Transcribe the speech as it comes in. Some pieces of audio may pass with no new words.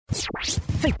Love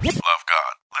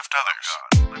God. Lift others.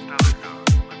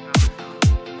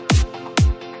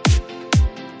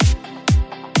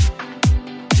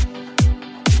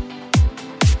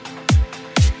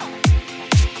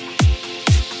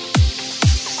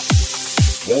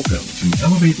 Welcome to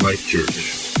Elevate Life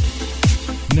Church.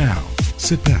 Now,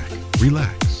 sit back,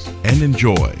 relax, and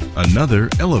enjoy another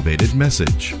elevated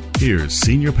message. Here's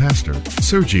Senior Pastor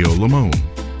Sergio Lamone.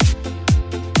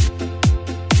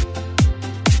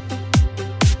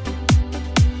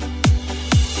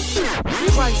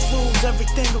 Christ rules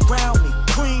everything around me.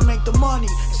 Cream ain't the money,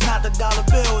 it's not the dollar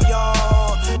bill,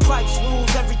 y'all. Christ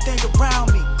rules everything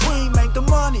around me. Cream ain't the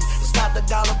money, it's not the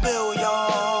dollar bill,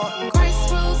 y'all.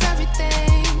 Christ rules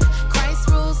everything. Christ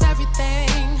rules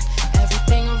everything.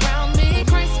 Everything around me.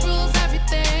 Christ rules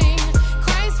everything.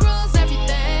 Christ rules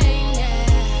everything, yeah.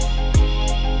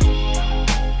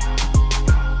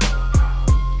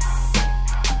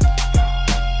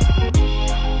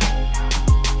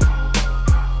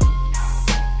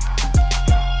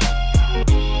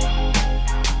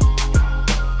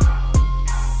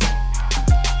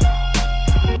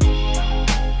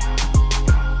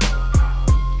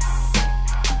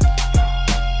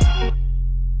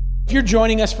 If you're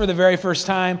joining us for the very first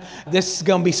time, this is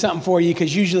going to be something for you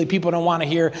because usually people don't want to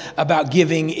hear about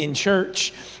giving in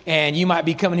church. And you might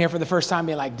be coming here for the first time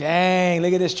being like, dang,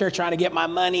 look at this church trying to get my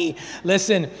money.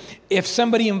 Listen, if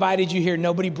somebody invited you here,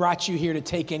 nobody brought you here to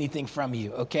take anything from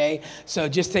you, okay? So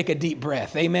just take a deep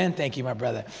breath. Amen? Thank you, my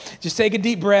brother. Just take a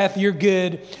deep breath. You're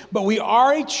good. But we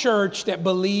are a church that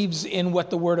believes in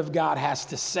what the Word of God has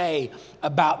to say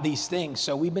about these things.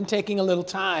 So we've been taking a little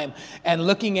time and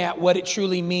looking at what it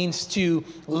truly means to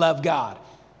love God.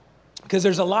 Because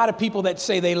there's a lot of people that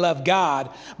say they love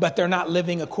God, but they're not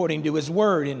living according to His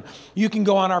Word. And you can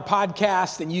go on our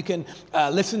podcast and you can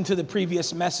listen to the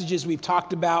previous messages. We've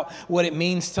talked about what it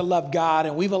means to love God,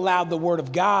 and we've allowed the Word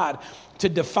of God to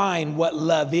define what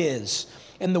love is.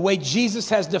 And the way Jesus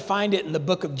has defined it in the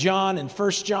book of John and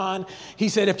 1 John, He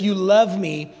said, if you love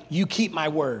me, you keep my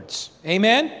words.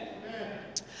 Amen?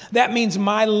 That means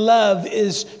my love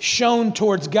is shown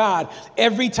towards God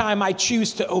every time I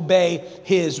choose to obey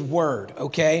His word,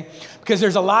 okay? Because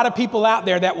there's a lot of people out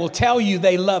there that will tell you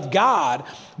they love God,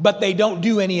 but they don't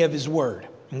do any of His word,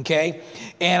 okay?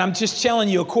 And I'm just telling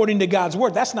you, according to God's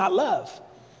word, that's not love.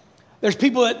 There's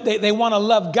people that they want to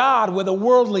love God with a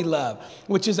worldly love,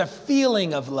 which is a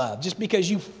feeling of love. Just because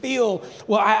you feel,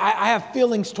 well, I have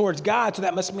feelings towards God, so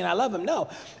that must mean I love Him. No.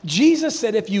 Jesus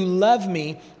said, if you love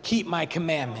me, keep my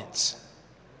commandments.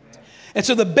 And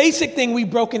so the basic thing we've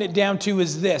broken it down to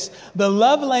is this. The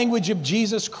love language of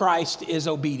Jesus Christ is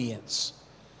obedience.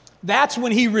 That's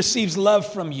when He receives love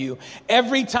from you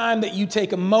every time that you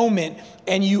take a moment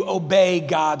and you obey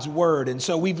God's word. And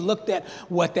so we've looked at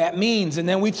what that means. And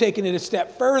then we've taken it a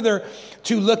step further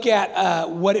to look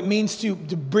at what it means to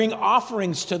bring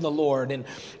offerings to the Lord. And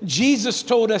Jesus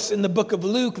told us in the book of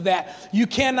Luke that you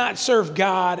cannot serve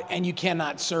God and you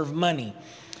cannot serve money.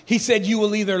 He said you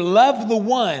will either love the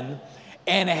one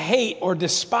and hate or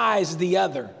despise the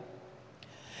other.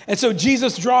 And so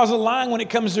Jesus draws a line when it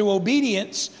comes to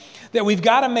obedience, that we've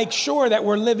got to make sure that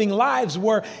we're living lives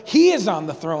where He is on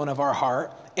the throne of our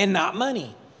heart and not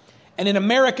money. And in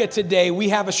America today, we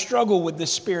have a struggle with the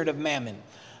spirit of mammon.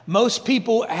 Most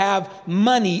people have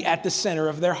money at the center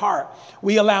of their heart.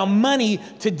 We allow money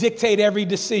to dictate every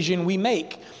decision we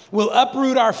make. We'll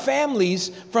uproot our families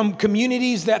from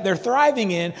communities that they're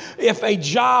thriving in if a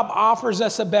job offers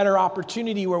us a better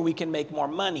opportunity where we can make more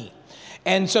money.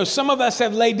 And so some of us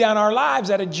have laid down our lives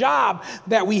at a job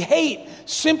that we hate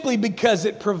simply because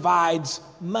it provides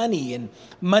money. And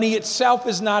money itself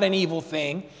is not an evil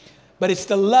thing, but it's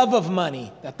the love of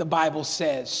money that the Bible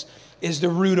says is the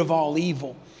root of all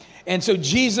evil. And so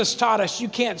Jesus taught us you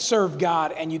can't serve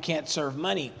God and you can't serve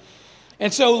money.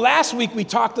 And so last week we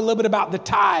talked a little bit about the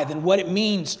tithe and what it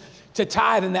means to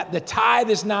tithe, and that the tithe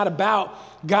is not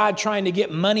about God trying to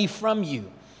get money from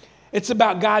you. It's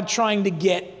about God trying to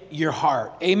get your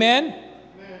heart. Amen?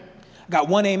 Amen. Got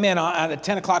one amen on the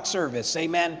 10 o'clock service.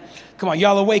 Amen. Come on,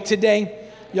 y'all awake today?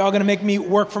 Y'all going to make me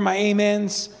work for my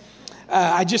amens?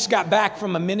 I just got back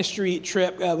from a ministry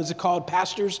trip. It was called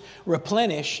Pastors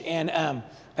Replenish. And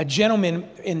a gentleman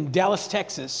in Dallas,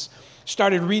 Texas,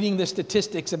 started reading the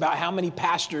statistics about how many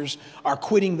pastors are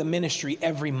quitting the ministry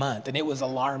every month. And it was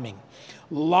alarming.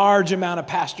 Large amount of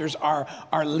pastors are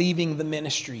leaving the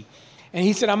ministry. And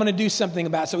he said, I'm going to do something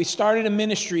about it. So he started a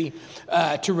ministry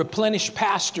to replenish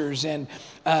pastors. And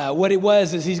what it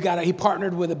was is he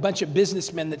partnered with a bunch of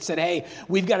businessmen that said, hey,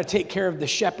 we've got to take care of the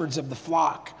shepherds of the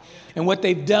flock. And what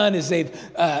they've done is they've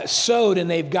sowed and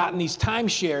they've gotten these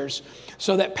timeshares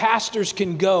so that pastors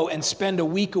can go and spend a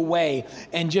week away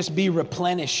and just be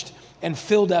replenished and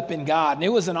filled up in God. And it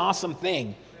was an awesome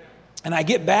thing. And I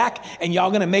get back and y'all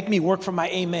going to make me work for my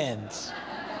amens.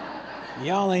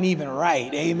 Y'all ain't even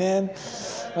right. Amen.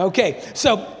 Okay,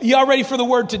 so y'all ready for the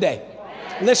word today?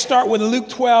 Let's start with Luke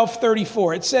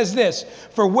 12:34. It says this,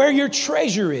 for where your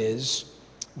treasure is,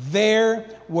 there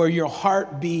will your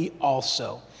heart be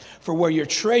also. For where your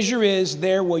treasure is,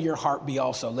 there will your heart be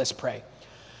also. Let's pray.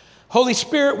 Holy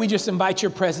Spirit, we just invite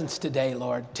your presence today,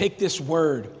 Lord. Take this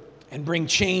word and bring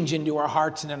change into our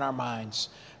hearts and in our minds.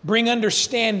 Bring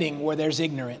understanding where there's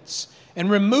ignorance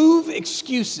and remove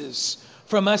excuses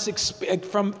from us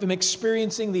from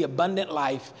experiencing the abundant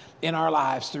life in our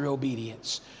lives through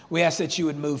obedience. We ask that you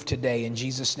would move today. In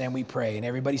Jesus' name we pray. And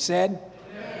everybody said,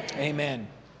 Amen. Amen.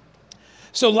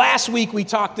 So last week we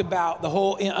talked about the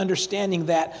whole understanding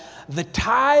that the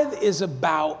tithe is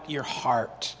about your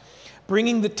heart.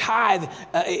 Bringing the tithe,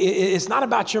 it's not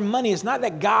about your money. It's not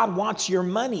that God wants your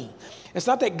money. It's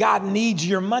not that God needs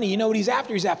your money. You know what he's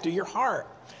after? He's after your heart.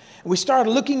 We started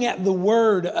looking at the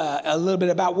word a little bit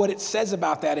about what it says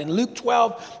about that. In Luke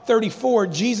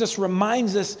 12:34, Jesus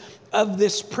reminds us of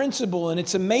this principle. And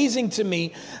it's amazing to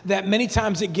me that many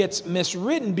times it gets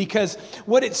miswritten, because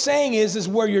what it's saying is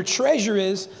where your treasure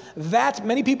is,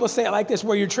 many people say it like this,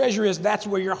 where your treasure is, that's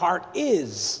where your heart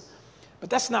is.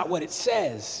 But that's not what it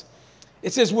says.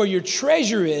 It says where your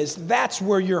treasure is, that's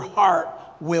where your heart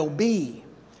will be.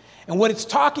 And what it's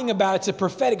talking about, it's a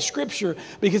prophetic scripture,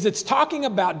 because it's talking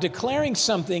about declaring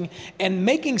something and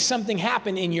making something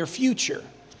happen in your future.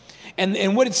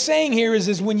 And what it's saying here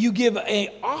is when you give an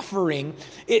offering,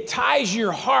 it ties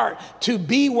your heart to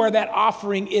be where that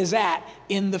offering is at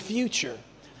in the future.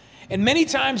 And many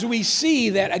times we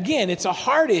see that, again, it's a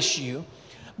heart issue,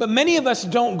 but many of us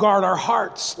don't guard our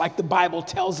hearts like the Bible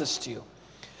tells us to.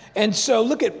 And so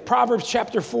look at Proverbs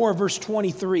chapter 4, verse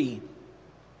 23.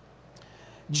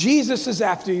 Jesus is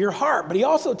after your heart, but he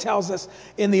also tells us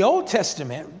in the Old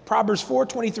Testament, Proverbs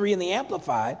 4:23 in the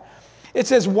Amplified, it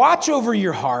says, watch over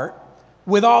your heart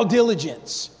with all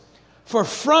diligence, for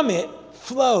from it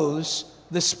flows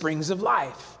the springs of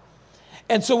life.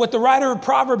 And so what the writer of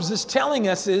Proverbs is telling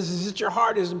us is that your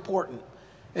heart is important,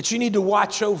 that you need to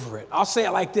watch over it. I'll say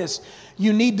it like this,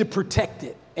 you need to protect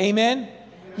it. Amen?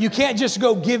 You can't just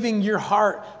go giving your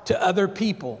heart to other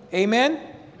people. Amen?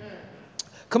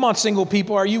 Come on, single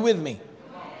people, are you with me?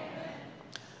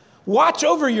 Watch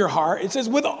over your heart. It says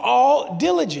with all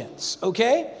diligence,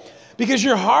 okay? Because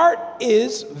your heart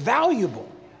is valuable.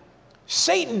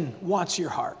 Satan wants your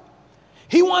heart.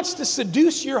 He wants to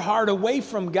seduce your heart away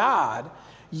from God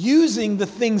using the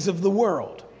things of the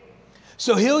world.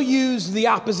 So he'll use the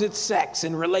opposite sex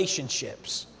in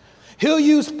relationships. He'll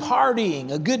use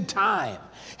partying, a good time.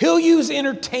 He'll use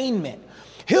entertainment.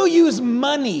 He'll use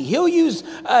money. He'll use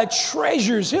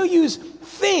treasures. He'll use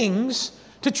things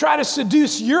to try to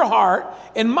seduce your heart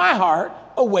and my heart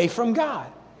away from God.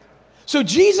 So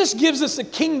Jesus gives us a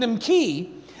kingdom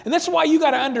key, and that's why you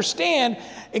got to understand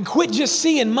and quit just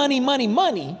seeing money, money,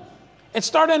 money, and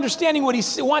start understanding what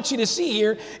he wants you to see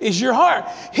here is your heart.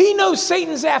 He knows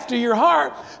Satan's after your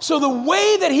heart, so the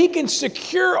way that he can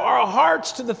secure our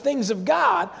hearts to the things of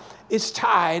God is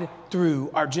tied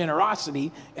through our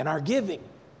generosity and our giving.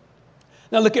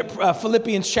 Now look at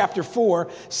Philippians chapter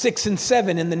 4, 6 and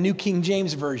 7 in the New King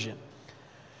James Version.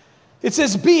 It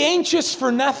says, be anxious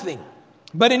for nothing,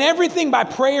 but in everything by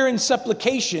prayer and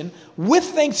supplication with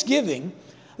thanksgiving,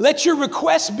 let your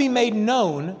requests be made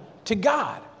known to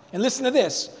God. And listen to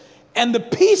this. And the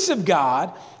peace of God,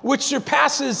 which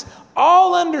surpasses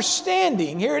all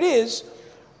understanding, here it is,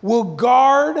 will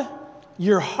guard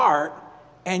your heart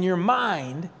and your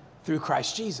mind through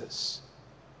Christ Jesus.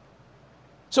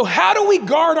 So how do we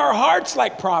guard our hearts,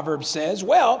 like Proverbs says?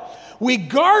 Well, we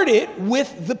guard it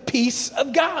with the peace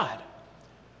of God.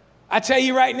 I tell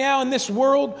you right now, in this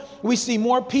world, we see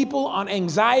more people on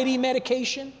anxiety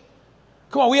medication.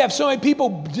 Come on, we have so many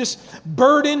people just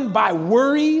burdened by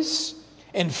worries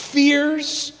and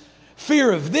fears,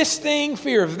 fear of this thing,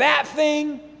 fear of that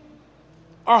thing.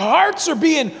 Our hearts are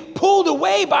being pulled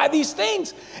away by these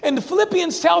things. And the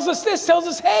Philippians tells us this, tells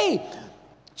us, hey,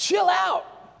 chill out.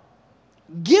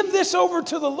 Give this over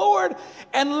to the Lord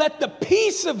and let the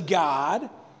peace of God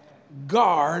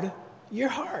guard your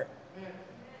heart.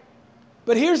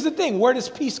 But here's the thing, where does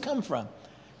peace come from?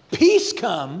 Peace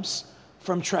comes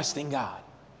from trusting God.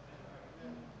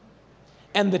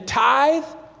 and the tithe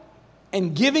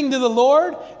and giving to the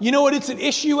Lord, you know what it's an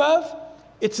issue of?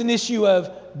 It's an issue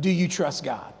of, do you trust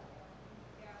God?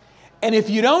 And if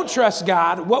you don't trust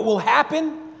God, what will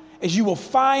happen is you will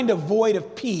find a void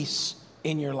of peace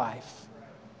in your life.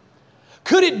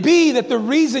 Could it be that the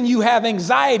reason you have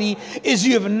anxiety is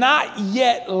you have not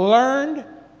yet learned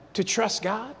to trust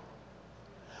God?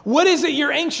 What is it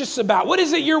you're anxious about? What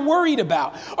is it you're worried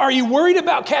about? Are you worried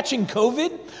about catching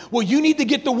COVID? Well, you need to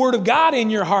get the Word of God in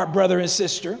your heart, brother and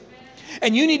sister.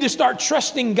 And you need to start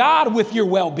trusting God with your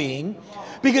well-being,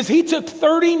 because He took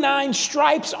 39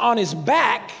 stripes on His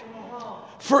back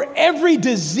for every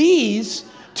disease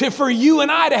for you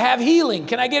and I to have healing.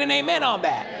 Can I get an amen on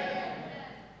that?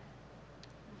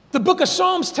 The book of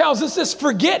Psalms tells us this: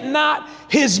 forget not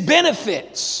His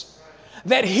benefits,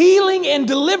 that healing and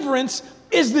deliverance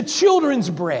is the children's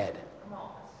bread.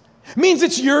 It means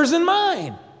it's yours and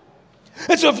mine.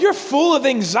 And so if you're full of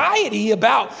anxiety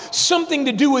about something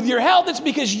to do with your health, it's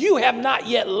because you have not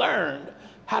yet learned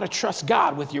how to trust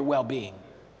God with your well-being.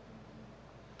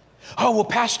 Oh, well,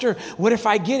 Pastor, what if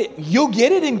I get it? You'll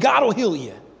get it and God will heal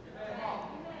you.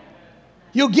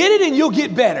 You'll get it and you'll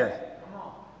get better.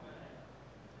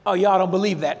 Oh, y'all don't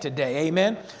believe that today,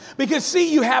 amen? Because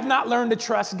see, you have not learned to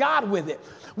trust God with it.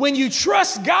 When you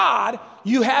trust God,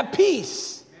 you have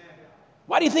peace.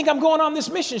 Why do you think I'm going on this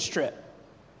missions trip?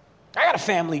 I got a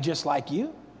family just like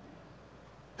you.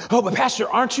 Oh, but Pastor,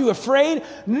 aren't you afraid?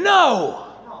 No,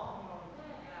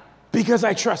 because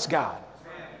I trust God.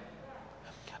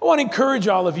 I want to encourage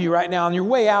all of you right now, on your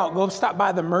way out, go stop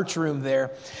by the merch room there.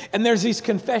 And there's these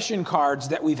confession cards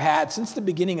that we've had since the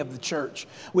beginning of the church.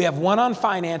 We have one on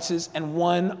finances and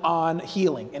one on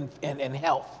healing and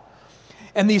health.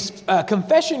 And these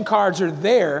confession cards are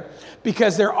there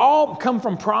because they're all come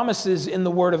from promises in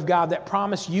the Word of God that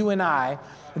promise you and I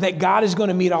that God is going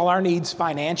to meet all our needs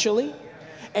financially,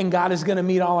 and God is going to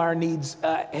meet all our needs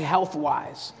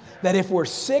health-wise. That if we're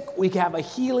sick, we can have a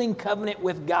healing covenant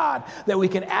with God, that we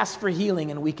can ask for healing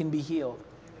and we can be healed.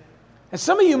 And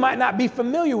some of you might not be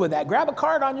familiar with that. Grab a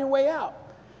card on your way out.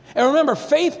 And remember,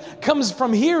 faith comes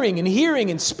from hearing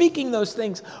and speaking those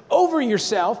things over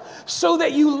yourself so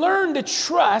that you learn to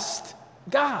trust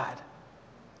God.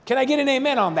 Can I get an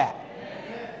amen on that?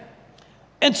 Amen.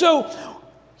 And so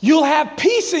you'll have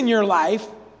peace in your life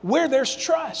where there's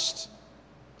trust.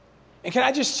 And can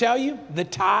I just tell you, the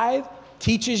tithe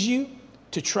teaches you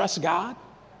to trust God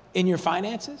in your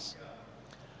finances.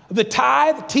 The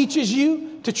tithe teaches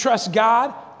you to trust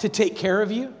God to take care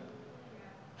of you.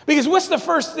 Because what's the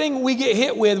first thing we get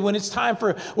hit with when it's time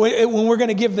for, when we're going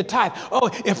to give the tithe? Oh,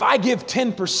 if I give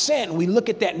 10%, we look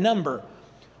at that number.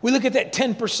 We look at that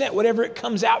 10%, whatever it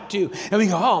comes out to, and we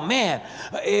go, oh man,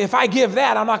 if I give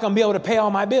that, I'm not going to be able to pay all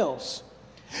my bills.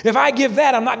 If I give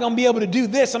that, I'm not going to be able to do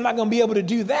this. I'm not going to be able to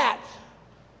do that.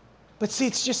 But see,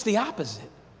 it's just the opposite.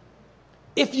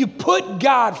 If you put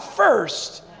God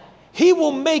first, He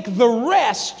will make the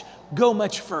rest go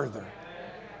much further.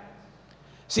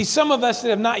 See, some of us that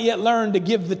have not yet learned to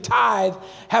give the tithe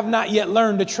have not yet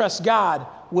learned to trust God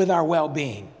with our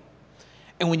well-being.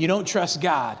 And when you don't trust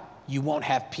God, you won't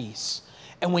have peace.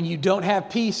 And when you don't have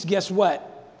peace, guess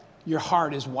what? Your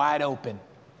heart is wide open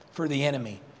for the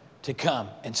enemy to come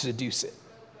and seduce it.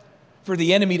 For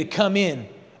the enemy to come in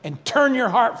and turn your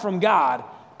heart from God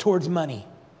towards money.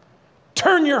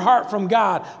 Turn your heart from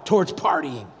God towards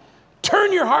partying.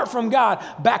 Turn your heart from God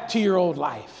back to your old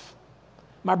life.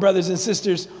 My brothers and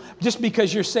sisters, just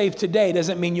because you're saved today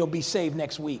doesn't mean you'll be saved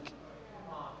next week,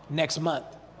 next month.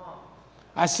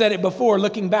 I said it before,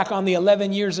 looking back on the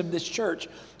 11 years of this church,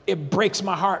 it breaks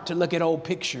my heart to look at old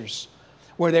pictures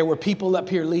where there were people up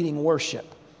here leading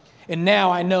worship. And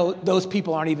now I know those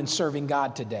people aren't even serving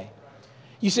God today.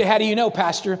 You say, how do you know,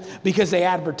 Pastor? Because they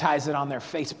advertise it on their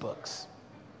Facebooks.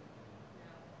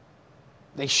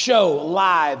 They show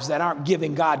lives that aren't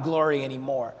giving God glory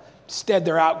anymore. Instead,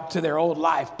 they're out to their old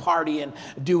life, partying,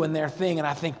 doing their thing. And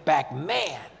I think back,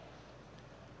 man,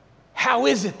 how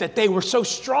is it that they were so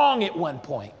strong at one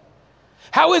point?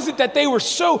 How is it that they were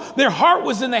their heart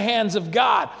was in the hands of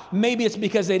God? Maybe it's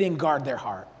because they didn't guard their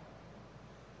heart.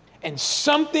 And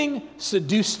something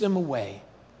seduced them away.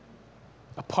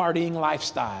 A partying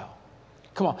lifestyle.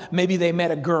 Come on. Maybe they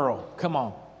met a girl. Come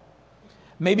on.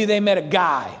 Maybe they met a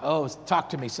guy. Oh, talk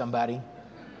to me, somebody.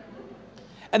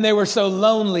 And they were so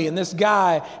lonely, and this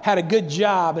guy had a good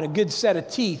job and a good set of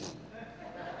teeth.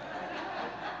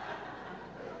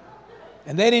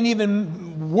 And they didn't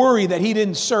even worry that he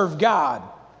didn't serve God.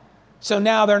 So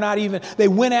now they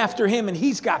went after him, and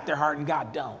he's got their heart and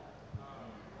God don't.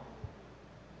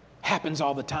 Happens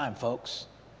all the time, folks.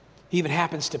 It even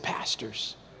happens to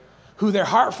pastors who their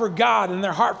heart for God and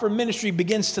their heart for ministry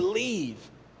begins to leave.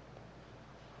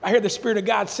 I hear the Spirit of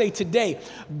God say today,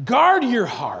 guard your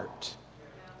heart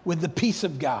with the peace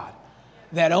of God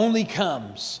that only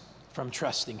comes from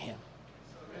trusting Him.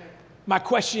 My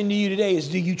question to you today is,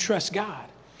 do you trust God?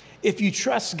 If you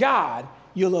trust God,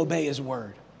 you'll obey His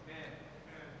word.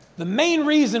 The main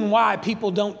reason why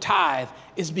people don't tithe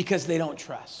is because they don't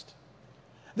trust.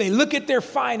 They look at their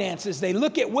finances, they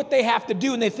look at what they have to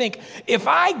do, and they think, if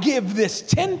I give this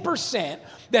 10%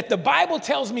 that the Bible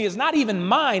tells me is not even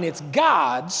mine, it's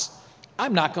God's,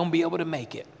 I'm not going to be able to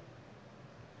make it.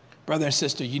 Brother and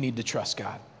sister, you need to trust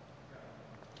God.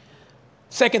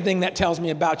 Second thing that tells me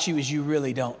about you is you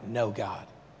really don't know God.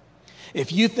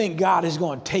 If you think God is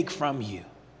going to take from you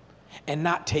and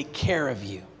not take care of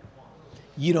you,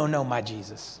 you don't know my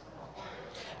Jesus.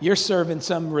 You're serving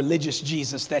some religious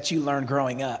Jesus that you learned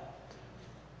growing up,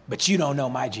 but you don't know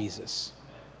my Jesus.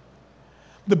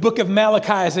 The book of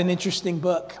Malachi is an interesting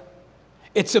book.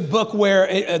 It's a book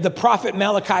where the prophet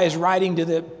Malachi is writing to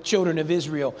the children of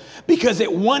Israel because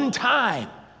at one time,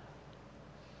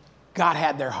 God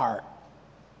had their heart,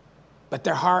 but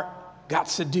their heart got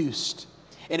seduced.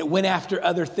 And it went after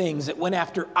other things. It went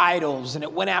after idols, and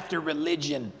it went after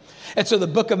religion. And so the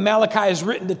book of Malachi is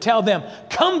written to tell them,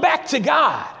 come back to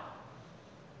God.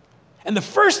 And the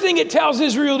first thing it tells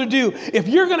Israel to do, if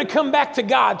you're going to come back to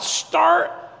God, start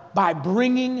by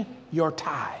bringing your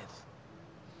tithe.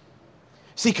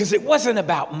 See, because it wasn't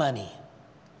about money.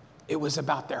 It was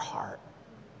about their heart.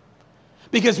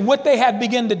 Because what they had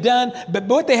begun to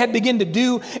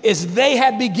do is they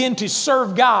had begun to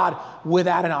serve God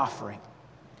without an offering.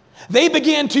 They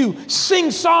began to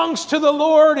sing songs to the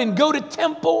Lord and go to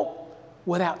temple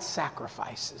without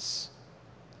sacrifices.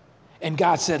 And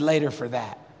God said later, for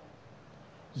that,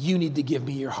 you need to give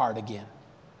me your heart again.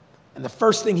 And the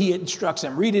first thing He instructs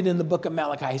them, read it in the book of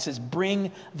Malachi, He says,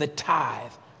 bring the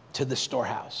tithe to the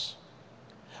storehouse.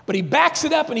 But He backs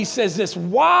it up and He says this,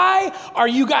 why are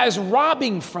you guys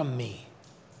robbing from me?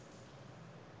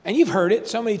 And you've heard it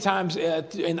so many times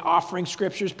in offering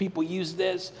scriptures, people use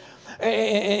this.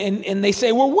 And they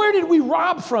say, well, where did we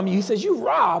rob from you? He says, you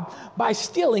rob by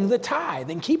stealing the tithe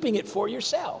and keeping it for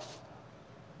yourself.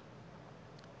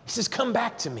 He says, come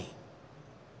back to me.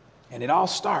 And it all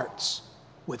starts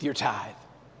with your tithe.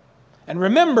 And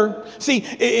remember, see,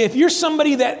 if you're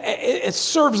somebody that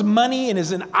serves money and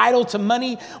is an idol to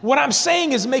money, what I'm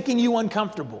saying is making you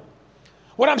uncomfortable.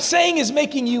 What I'm saying is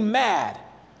making you mad.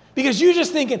 Because you're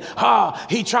just thinking,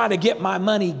 he trying to get my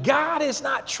money. God is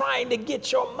not trying to get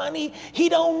your money. He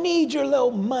don't need your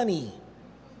little money.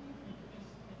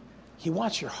 He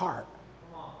wants your heart.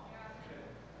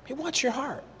 He wants your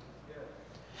heart.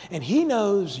 And He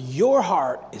knows your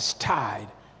heart is tied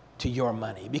to your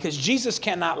money because Jesus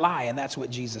cannot lie, and that's what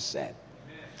Jesus said.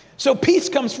 So peace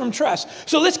comes from trust.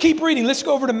 So let's keep reading. Let's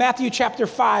go over to Matthew chapter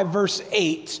 5, verse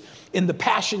 8 in the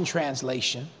Passion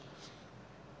Translation.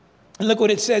 And look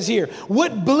what it says here.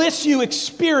 What bliss you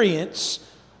experience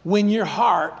when your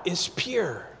heart is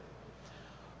pure.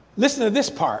 Listen to this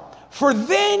part. For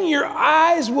then your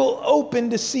eyes will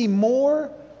open to see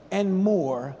more and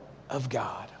more of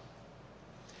God.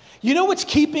 You know what's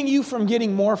keeping you from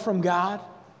getting more from God?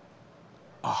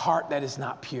 A heart that is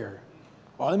not pure.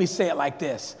 Or let me say it like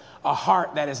this. A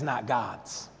heart that is not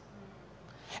God's.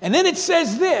 And then it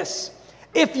says this.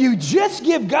 If you just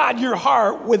give God your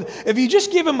heart, if you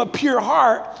just give Him a pure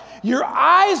heart, your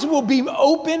eyes will be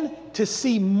open to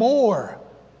see more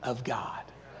of God.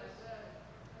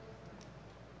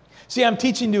 See, I'm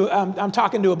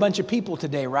talking to a bunch of people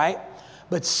today, right?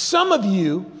 But some of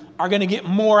you are going to get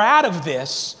more out of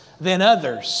this than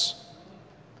others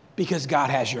because God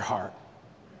has your heart.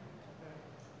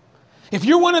 If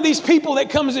you're one of these people that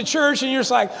comes to church and you're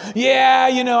just like,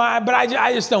 yeah, but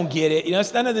I just don't get it.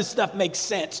 None of this stuff makes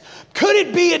sense. Could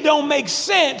it be it don't make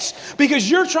sense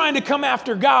because you're trying to come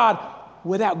after God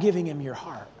without giving Him your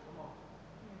heart?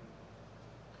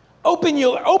 Open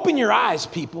your eyes,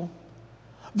 people.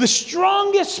 The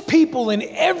strongest people in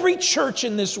every church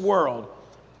in this world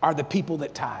are the people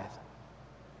that tithe.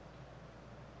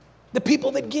 The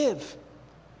people that give.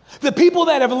 The people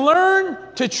that have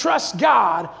learned to trust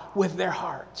God with their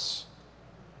hearts.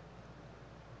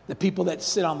 The people that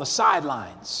sit on the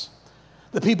sidelines.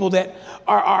 The people that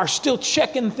are still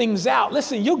checking things out.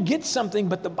 Listen, you'll get something,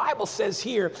 but the Bible says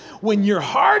here, when your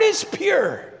heart is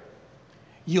pure,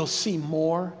 you'll see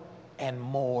more and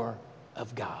more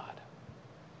of God.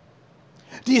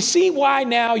 Do you see why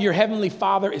now your Heavenly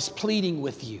Father is pleading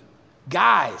with you?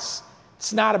 Guys,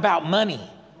 it's not about money.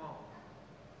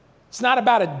 It's not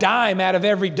about a dime out of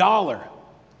every dollar.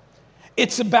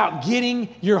 It's about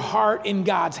getting your heart in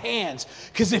God's hands.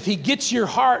 Because if he gets your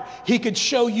heart, he could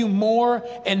show you more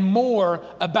and more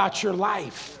about your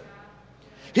life.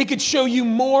 He could show you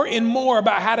more and more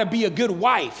about how to be a good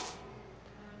wife.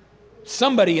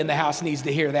 Somebody in the house needs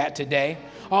to hear that today.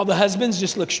 All the husbands,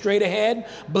 just look straight ahead,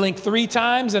 blink 3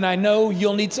 times, and I know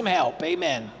you'll need some help.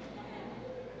 Amen.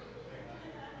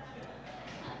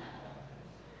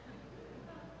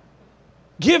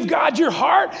 Give God your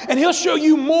heart, and he'll show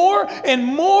you more and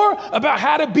more about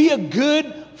how to be a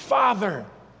good father,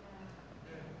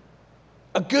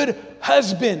 a good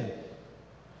husband,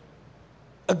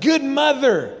 a good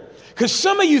mother. Because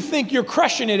some of you think you're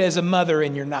crushing it as a mother,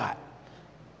 and you're not.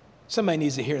 Somebody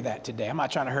needs to hear that today. I'm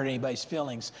not trying to hurt anybody's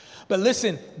feelings. But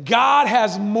listen, God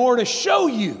has more to show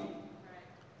you,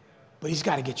 but he's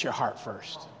got to get your heart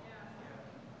first.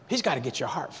 He's got to get your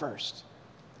heart first.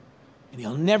 And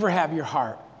he'll never have your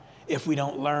heart if we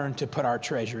don't learn to put our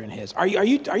treasure in his. Are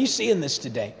you seeing this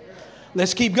today?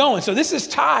 Let's keep going. So this is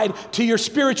tied to your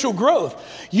spiritual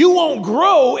growth. You won't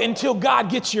grow until God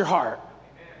gets your heart.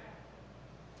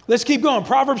 Let's keep going.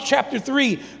 Proverbs chapter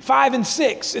 3, 5 and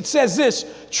 6. It says this: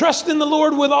 trust in the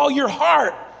Lord with all your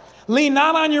heart. Lean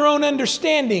not on your own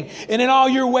understanding, and in all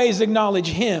your ways acknowledge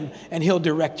him, and he'll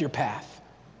direct your path.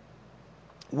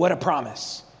 What a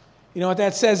promise. You know what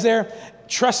that says there?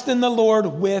 Trust in the Lord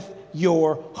with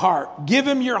your heart. Give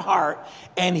him your heart,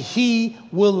 and he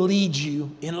will lead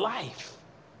you in life.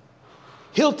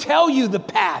 He'll tell you the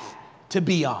path to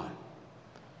be on.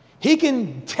 He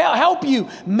can help you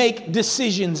make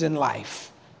decisions in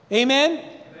life. Amen? Amen?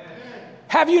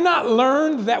 Have you not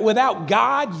learned that without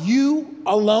God, you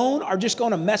alone are just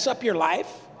going to mess up your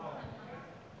life?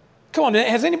 Come on,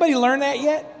 has anybody learned that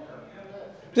yet?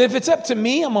 That if it's up to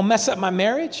me, I'm going to mess up my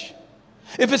marriage.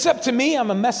 If it's up to me, I'm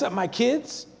going to mess up my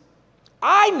kids.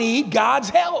 I need God's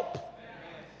help.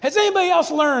 Has anybody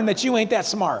else learned that you ain't that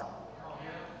smart?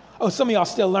 Oh, some of y'all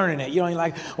still learning it. You ain't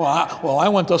like, I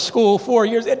went to school 4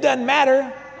 years. It doesn't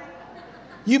matter.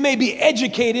 You may be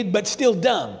educated, but still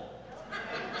dumb.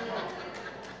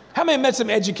 How many met some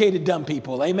educated, dumb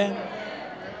people? Amen?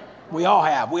 We all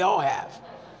have. We all have.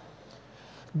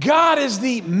 God is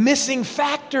the missing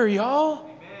factor, y'all.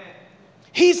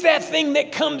 He's that thing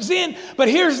that comes in. But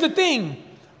here's the thing.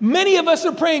 Many of us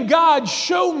are praying, God,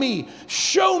 show me,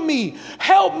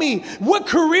 help me. What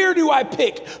career do I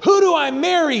pick? Who do I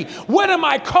marry? What am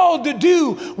I called to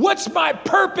do? What's my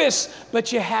purpose?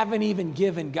 But you haven't even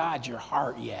given God your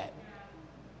heart yet.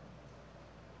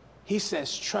 He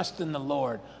says, trust in the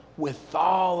Lord with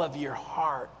all of your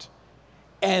heart,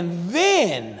 and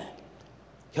then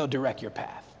he'll direct your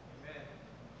path.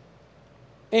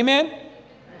 Amen? Amen?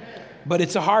 But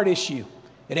it's a heart issue.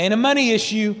 It ain't a money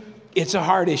issue. It's a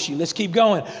heart issue. Let's keep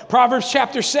going. Proverbs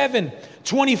chapter 7,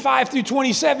 25 through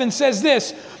 27 says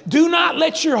this: do not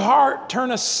let your heart turn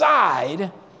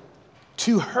aside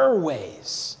to her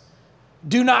ways.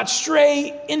 Do not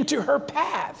stray into her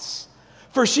paths.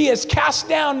 For she has cast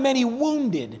down many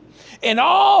wounded, and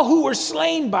all who were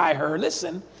slain by her,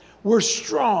 listen, were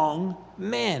strong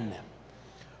men.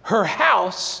 Her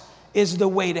house is the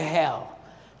way to hell,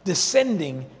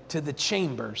 descending to the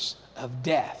chambers of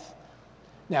death.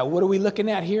 Now, what are we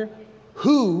looking at here?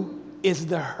 Who is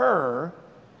the her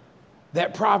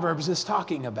that Proverbs is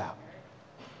talking about?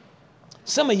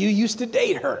 Some of you used to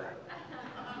date her.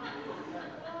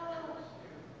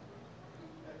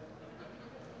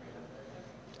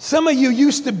 Some of you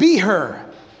used to be her.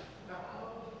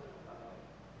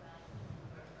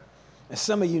 And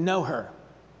some of you know her.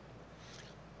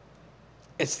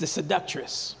 It's the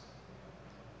seductress.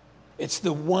 It's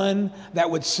the one that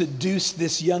would seduce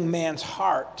this young man's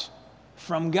heart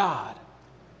from God.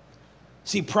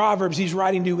 See, Proverbs, he's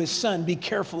writing to his son, be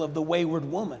careful of the wayward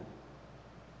woman.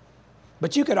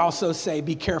 But you could also say,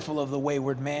 be careful of the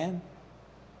wayward man.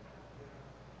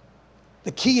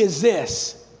 The key is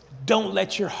this: don't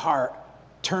let your heart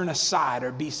turn aside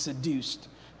or be seduced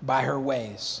by her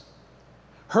ways.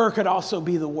 Her could also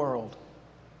be the world.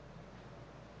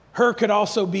 Her could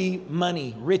also be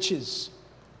money, riches.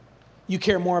 You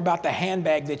care more about the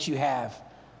handbag that you have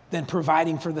than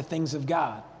providing for the things of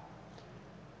God.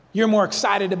 You're more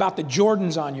excited about the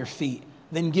Jordans on your feet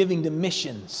than giving to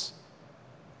missions.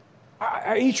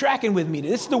 Are you tracking with me?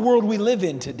 This is the world we live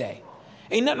in today.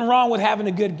 Ain't nothing wrong with having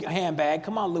a good handbag.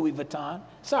 Come on, Louis Vuitton.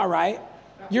 It's all right.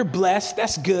 You're blessed.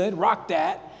 That's good. Rock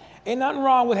that. Ain't nothing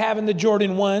wrong with having the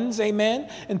Jordan 1s,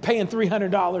 amen, and paying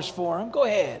 $300 for them. Go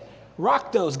ahead.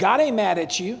 Rock those. God ain't mad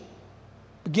at you.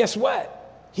 But guess what?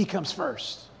 He comes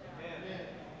first. Amen.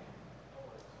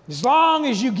 As long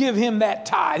as you give him that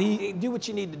tithe, do what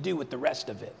you need to do with the rest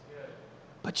of it.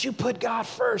 But you put God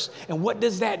first. And what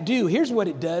does that do? Here's what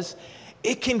it does.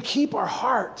 It can keep our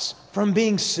hearts from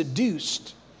being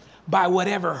seduced by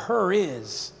whatever her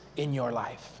is in your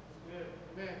life.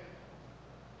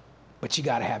 But you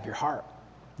got to have your heart.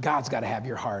 God's got to have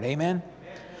your heart. Amen?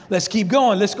 Let's keep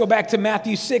going. Let's go back to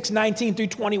Matthew 6:19 through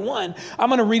 21. I'm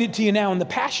going to read it to you now in the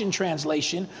Passion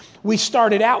Translation. We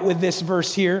started out with this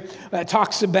verse here. It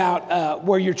talks about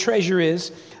where your treasure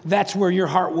is, that's where your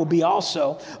heart will be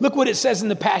also. Look what it says in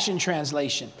the Passion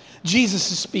Translation.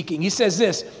 Jesus is speaking. He says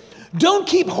this, "Don't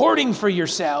keep hoarding for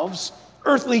yourselves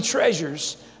earthly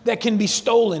treasures that can be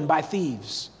stolen by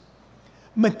thieves.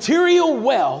 Material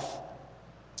wealth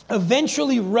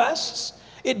eventually rusts,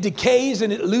 it decays,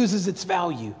 and it loses its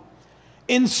value.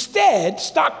 Instead,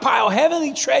 stockpile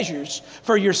heavenly treasures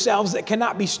for yourselves that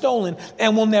cannot be stolen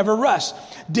and will never rust,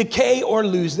 decay, or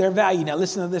lose their value." Now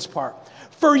listen to this part.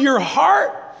 "For your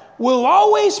heart will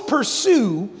always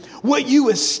pursue what you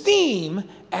esteem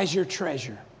as your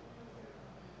treasure."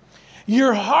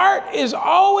 Your heart is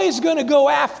always going to go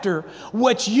after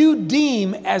what you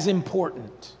deem as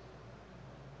important.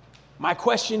 My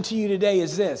question to you today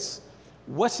is this: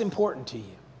 what's important to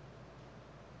you?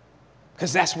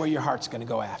 Because that's where your heart's going to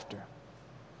go after.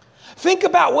 Think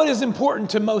about what is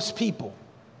important to most people,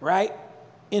 right?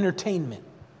 Entertainment.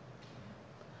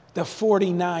 The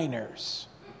 49ers.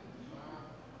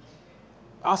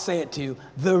 I'll say it too.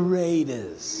 The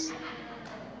Raiders.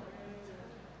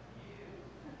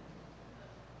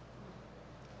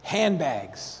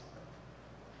 Handbags.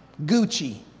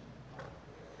 Gucci.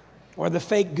 Or the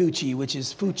fake Gucci, which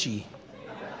is Fucci.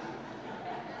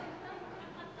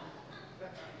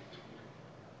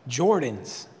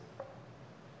 Jordans.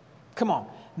 Come on,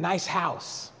 nice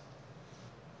house.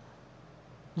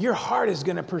 Your heart is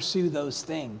going to pursue those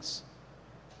things.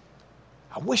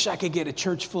 I wish I could get a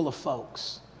church full of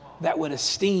folks that would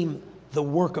esteem the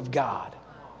work of God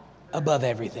above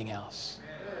everything else.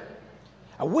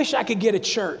 I wish I could get a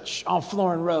church on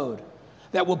Florin Road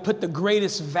that would put the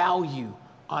greatest value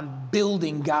on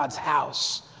building God's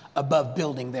house above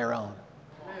building their own.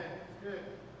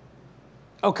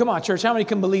 Oh, come on, church. How many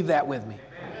can believe that with me?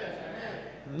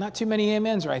 Amen. Not too many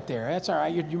amens right there. That's all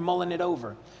right. You're mulling it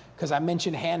over because I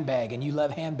mentioned handbag and you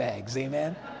love handbags.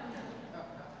 Amen.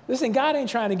 Listen, God ain't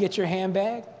trying to get your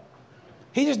handbag.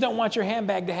 He just don't want your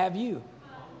handbag to have you.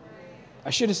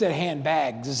 I should have said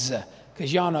handbags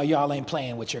because y'all know y'all ain't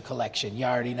playing with your collection. You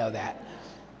already know that.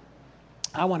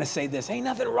 I want to say this. Ain't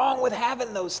nothing wrong with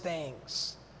having those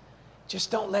things. Just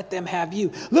don't let them have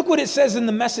you. Look what it says in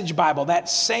the Message Bible, that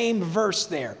same verse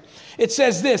there. It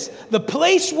says this: "The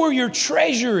place where your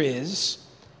treasure is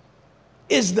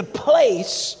the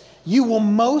place you will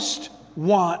most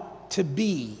want to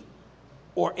be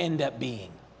or end up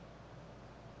being."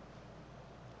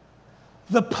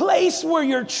 The place where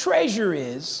your treasure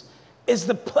is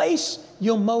the place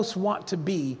you'll most want to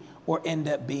be or end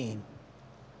up being.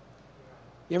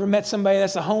 You ever met somebody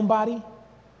that's a homebody?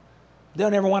 They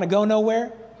don't ever want to go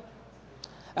nowhere?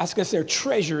 That's because their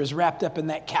treasure is wrapped up in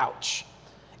that couch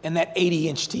and that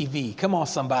 80-inch TV. Come on,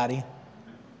 somebody.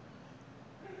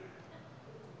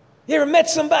 You ever met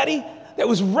somebody that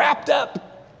was wrapped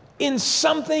up in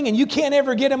something and you can't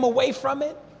ever get them away from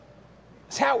it?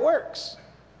 That's how it works.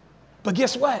 But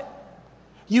guess what?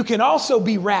 You can also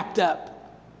be wrapped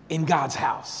up in God's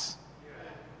house.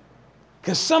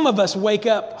 Because some of us wake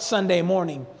up Sunday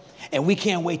morning and we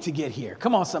can't wait to get here.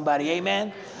 Come on, somebody,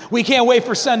 amen? We can't wait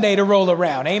for Sunday to roll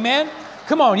around, amen?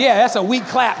 Come on, yeah, that's a weak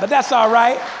clap, but that's all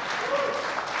right.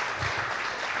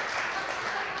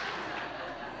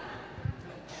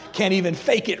 Can't even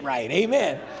fake it right,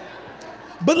 amen?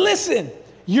 But listen,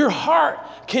 your heart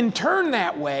can turn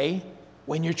that way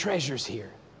when your treasure's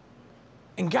here.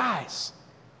 And guys,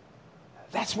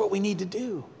 that's what we need to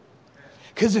do.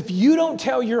 Because if you don't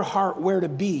tell your heart where to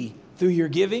be through your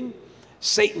giving,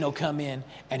 Satan will come in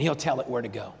and he'll tell it where to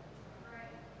go.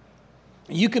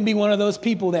 You can be one of those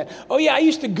people that, oh yeah, I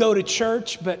used to go to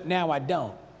church, but now I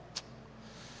don't.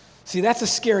 See, that's a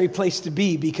scary place to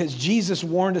be because Jesus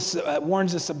warns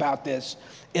us about this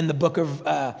in the book of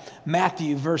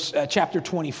Matthew, chapter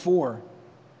 24.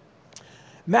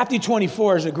 Matthew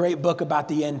 24 is a great book about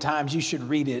the end times. You should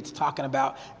read it. It's talking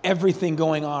about everything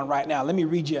going on right now. Let me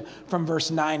read you from verse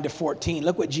 9 to 14.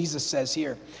 Look what Jesus says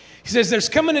here. He says, "There's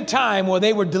coming a time where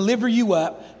they will deliver you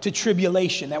up to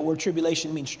tribulation." That word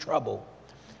tribulation means trouble.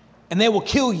 "And they will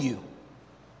kill you.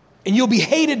 And you'll be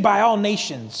hated by all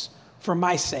nations for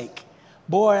my sake."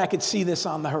 Boy, I could see this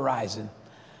on the horizon.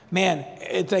 Man,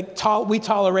 it's like we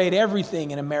tolerate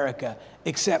everything in America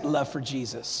except love for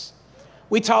Jesus.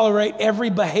 We tolerate every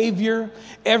behavior,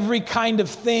 every kind of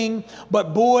thing.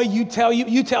 But boy, you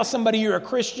tell somebody you're a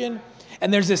Christian,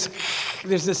 and there's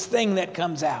this thing that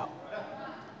comes out.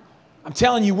 I'm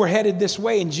telling you, we're headed this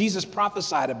way, and Jesus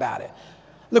prophesied about it.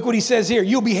 Look what he says here.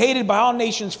 You'll be hated by all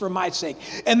nations for my sake.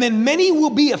 And then many will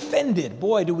be offended.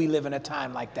 Boy, do we live in a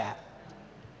time like that.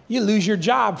 You lose your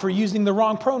job for using the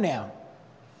wrong pronoun.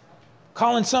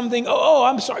 Calling something,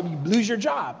 I'm sorry, you lose your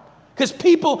job. Because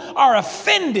people are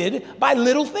offended by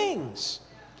little things.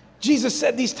 Jesus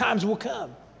said these times will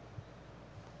come.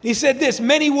 He said this,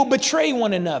 many will betray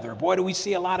one another. Boy, do we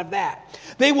see a lot of that.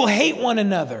 They will hate one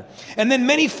another. And then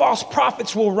many false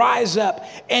prophets will rise up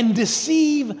and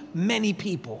deceive many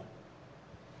people.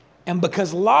 And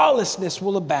because lawlessness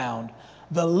will abound,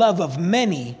 the love of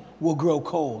many will grow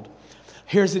cold.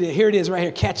 Here it is right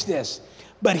here. Catch this.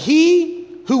 But he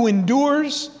who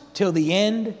endures till the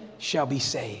end shall be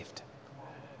saved.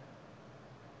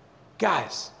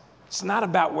 Guys, it's not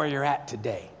about where you're at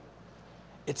today.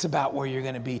 It's about where you're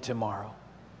going to be tomorrow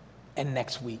and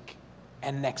next week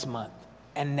and next month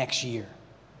and next year.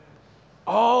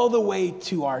 All the way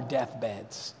to our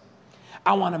deathbeds.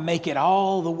 I want to make it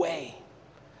all the way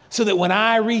so that when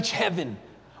I reach heaven,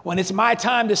 when it's my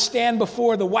time to stand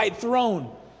before the white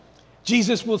throne,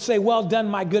 Jesus will say, well done,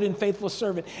 my good and faithful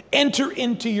servant. Enter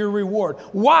into your reward.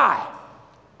 Why?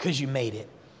 Because you made it.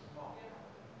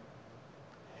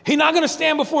 He's not going to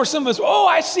stand before some of us. Oh,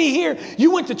 I see here,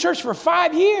 you went to church for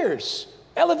 5 years.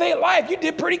 Elevate Life, you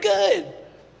did pretty good.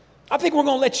 I think we're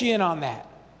going to let you in on that.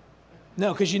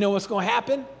 No, because you know what's going to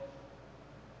happen?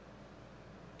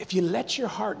 If you let your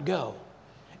heart go,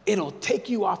 it'll take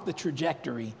you off the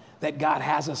trajectory that God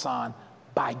has us on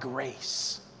by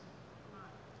grace.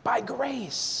 By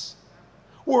grace.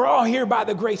 We're all here by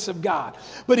the grace of God.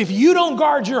 But if you don't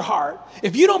guard your heart,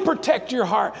 if you don't protect your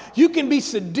heart, you can be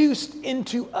seduced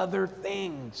into other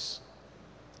things.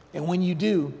 And when you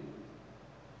do,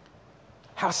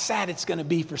 how sad it's going to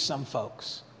be for some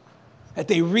folks. That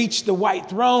they reach the white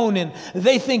throne and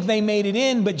they think they made it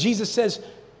in, but Jesus says,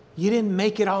 you didn't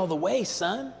make it all the way,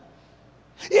 son.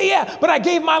 Yeah, but I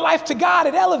gave my life to God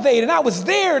at Elevate, and I was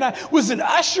there, and I was an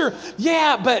usher.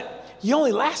 Yeah, but you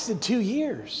only lasted 2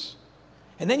 years.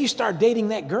 And then you start dating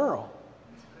that girl.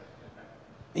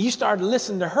 And you start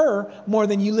listening to her more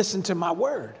than you listen to my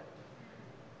word.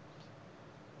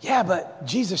 Yeah, but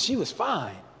Jesus, she was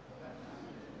fine.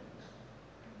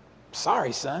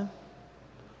 Sorry, son.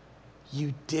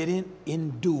 You didn't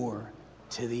endure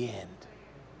to the end.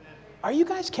 Are you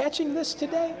guys catching this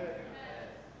today?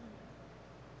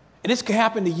 And this could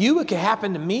happen to you. It could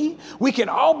happen to me. We can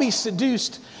all be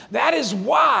seduced. That is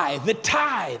why the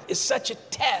tithe is such a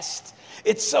test.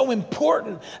 It's so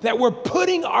important that we're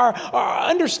putting our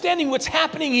understanding what's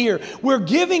happening here. We're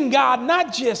giving God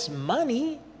not just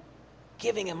money,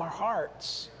 giving him our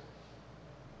hearts.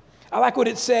 I like what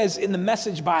it says in the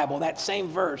Message Bible, that same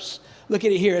verse. Look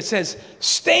at it here. It says,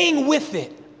 staying with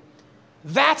it.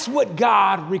 That's what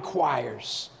God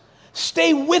requires.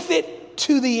 Stay with it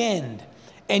to the end,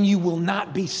 and you will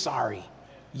not be sorry.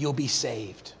 You'll be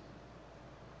saved.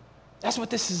 That's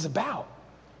what this is about.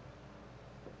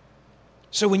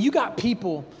 So when you got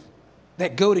people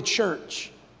that go to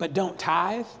church but don't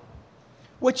tithe,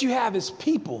 what you have is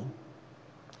people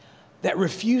that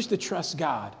refuse to trust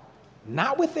God,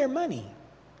 not with their money,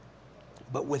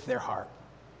 but with their heart.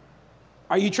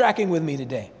 Are you tracking with me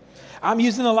today? I'm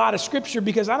using a lot of scripture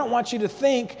because I don't want you to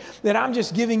think that I'm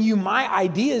just giving you my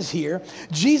ideas here.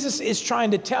 Jesus is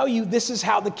trying to tell you this is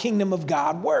how the kingdom of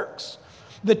God works.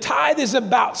 The tithe is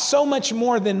about so much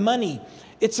more than money.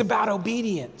 It's about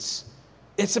obedience.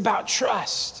 It's about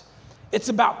trust. It's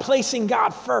about placing God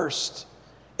first.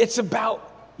 It's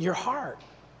about your heart.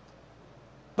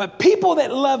 But people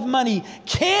that love money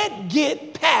can't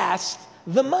get past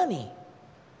the money.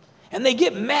 And they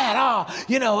get mad.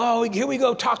 Here we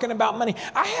go talking about money.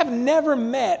 I have never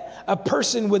met a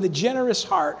person with a generous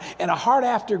heart and a heart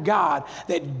after God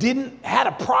that had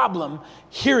a problem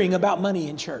hearing about money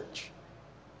in church.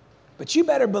 But you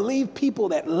better believe people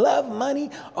that love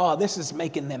money, this is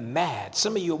making them mad.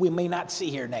 Some of you we may not see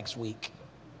here next week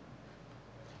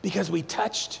because we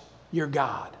touched your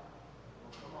God.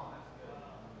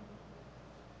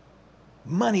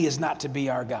 Money is not to be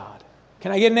our God.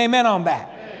 Can I get an amen on that?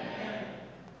 Amen.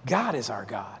 God is our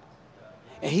God.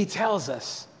 And he tells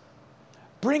us,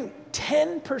 bring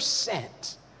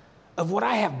 10% of what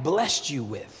I have blessed you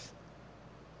with.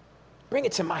 Bring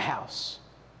it to my house.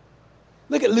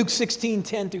 Look at Luke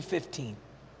 16:10-15.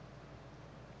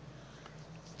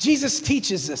 Jesus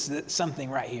teaches us something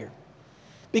right here.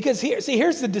 Because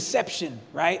here's the deception,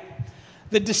 right?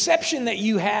 The deception that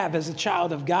you have as a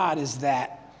child of God is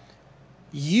that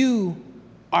you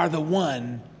are the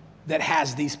one that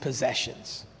has these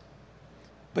possessions.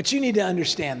 But you need to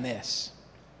understand this.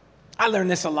 I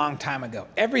learned this a long time ago.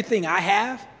 Everything I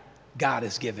have, God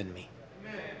has given me.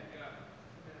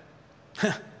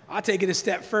 I'll take it a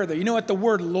step further. You know what the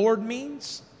word Lord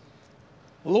means?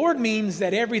 Lord means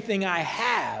that everything I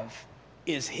have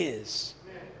is His.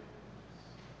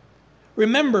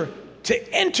 Remember,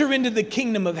 to enter into the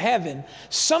kingdom of heaven,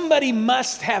 somebody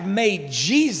must have made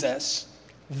Jesus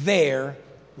their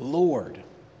Lord.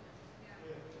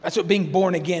 That's what being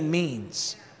born again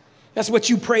means. That's what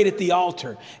you prayed at the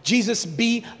altar. Jesus,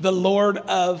 be the Lord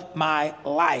of my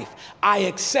life. I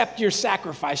accept your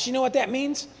sacrifice. You know what that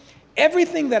means?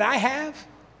 Everything that I have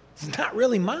is not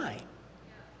really mine.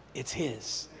 It's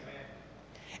His.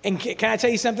 And can I tell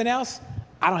you something else?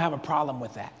 I don't have a problem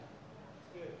with that.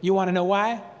 You want to know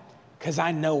why? Because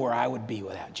I know where I would be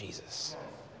without Jesus.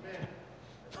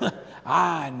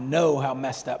 I know how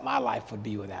messed up my life would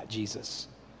be without Jesus.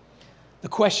 The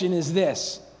question is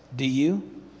this: do you?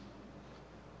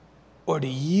 Or do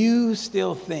you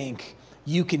still think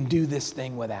you can do this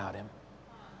thing without Him?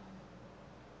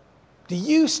 Do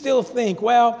you still think,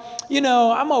 well,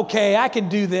 I'm okay, I can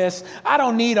do this. I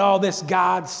don't need all this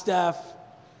God stuff.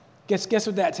 Guess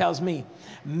what that tells me?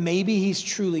 Maybe He's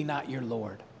truly not your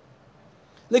Lord.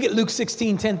 Look at Luke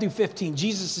 16, 10 through 15.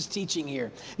 Jesus is teaching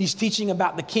here. He's teaching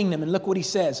about the kingdom, and look what He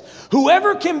says.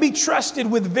 Whoever can be trusted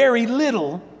with very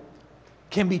little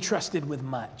can be trusted with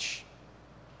much.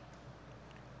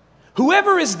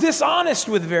 Whoever is dishonest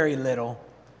with very little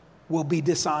will be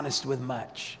dishonest with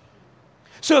much.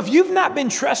 So if you've not been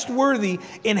trustworthy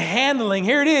in handling,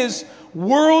 here it is,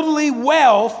 worldly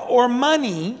wealth or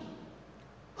money,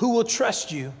 who will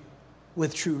trust you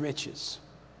with true riches?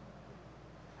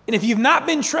 And if you've not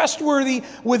been trustworthy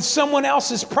with someone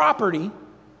else's property,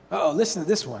 listen to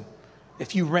this one.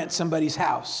 If you rent somebody's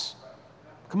house,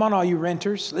 come on, all you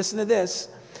renters, listen to this.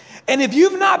 And if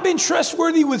you've not been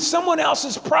trustworthy with someone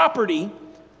else's property,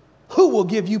 who will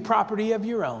give you property of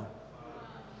your own?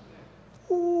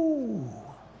 Ooh.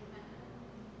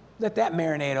 Let that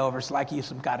marinate over. It's like you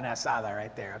some carne asada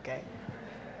right there, okay?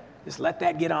 Just let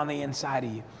that get on the inside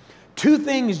of you. Two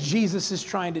things Jesus is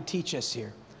trying to teach us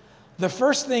here. The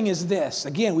first thing is this.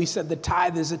 Again, we said the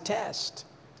tithe is a test.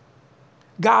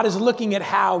 God is looking at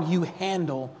how you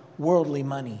handle worldly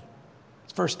money.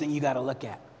 It's the first thing you got to look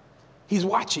at. He's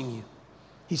watching you.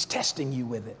 He's testing you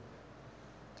with it.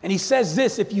 And He says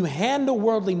this: if you handle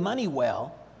worldly money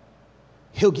well,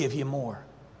 He'll give you more.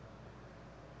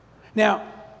 Now,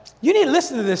 you need to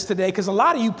listen to this today, because a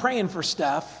lot of you praying for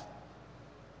stuff,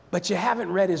 but you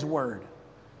haven't read His word.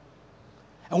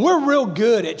 And we're real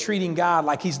good at treating God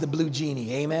like He's the blue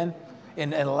genie, amen?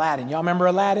 In Aladdin. Y'all remember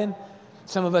Aladdin?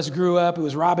 Some of us grew up, it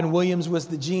was Robin Williams was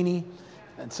the genie.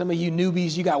 And some of you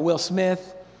newbies, you got Will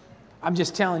Smith. I'm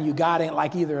just telling you, God ain't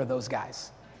like either of those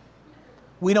guys.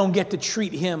 We don't get to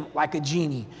treat Him like a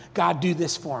genie. God, do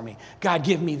this for me. God,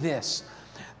 give me this.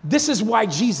 This is why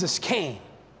Jesus came,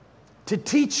 to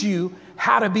teach you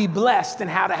how to be blessed and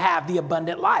how to have the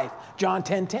abundant life. John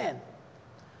 10:10.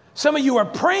 Some of you are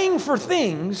praying for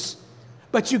things,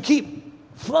 but you keep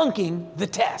flunking the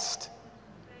test.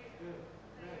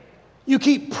 You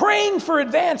keep praying for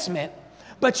advancement,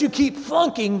 but you keep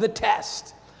flunking the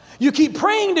test. You keep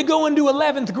praying to go into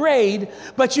 11th grade,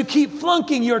 but you keep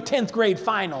flunking your 10th grade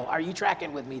final. Are you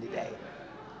tracking with me today?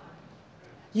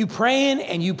 You praying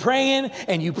and you praying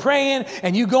and you praying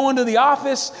and you go into the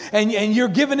office and you're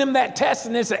giving Him that test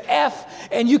and it's an F,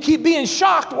 and you keep being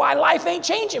shocked why life ain't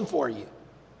changing for you.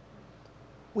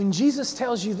 When Jesus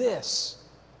tells you this: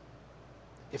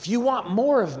 if you want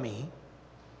more of me,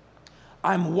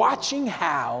 I'm watching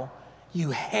how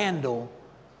you handle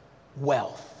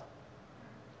wealth.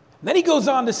 Then He goes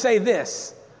on to say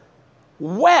this: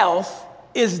 wealth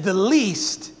is the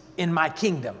least in my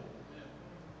kingdom.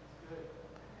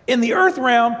 In the earth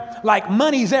realm, like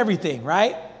money's everything,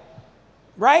 right?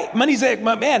 Right? Money's,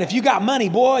 man, if you got money,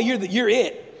 boy, you're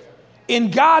it.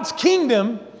 In God's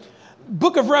kingdom,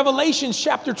 book of Revelation,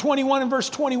 chapter 21 and verse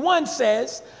 21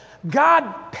 says,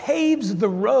 God paves the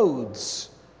roads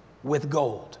with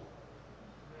gold.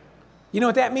 You know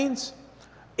what that means?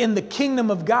 In the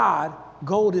kingdom of God,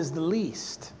 gold is the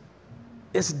least.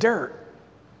 It's dirt.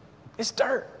 It's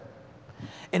dirt.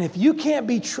 And if you can't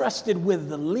be trusted with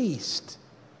the least,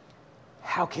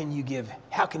 how can He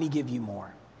give you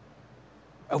more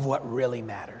of what really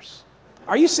matters?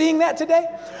 Are you seeing that today?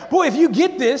 Boy, if you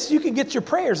get this, you can get your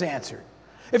prayers answered.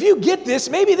 If you get this,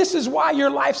 maybe this is why your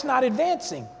life's not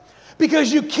advancing.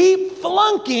 Because you keep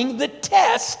flunking the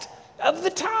test of the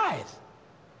tithe.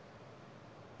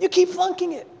 keep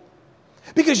flunking it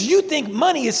because you think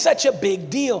money is such a big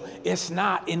deal. It's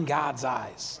not in God's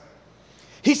eyes.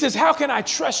 He says, how can I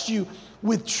trust you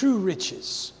with true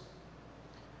riches?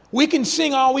 We can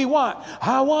sing all we want.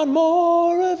 I want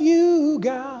more of you,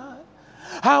 God.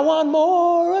 I want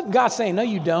more of God. Saying, no,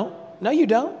 you don't. No, you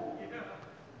don't.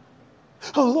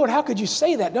 Oh, Lord, how could you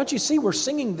say that? Don't you see we're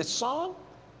singing this song?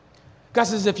 God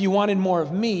says, if you wanted more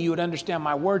of me, you would understand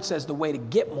my word says the way to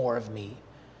get more of me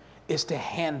is to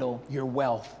handle your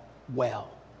wealth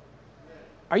well.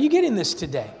 Are you getting this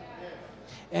today?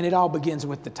 And it all begins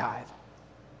with the tithe.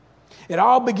 It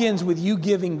all begins with you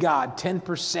giving God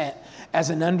 10% as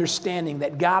an understanding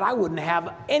that, God, I wouldn't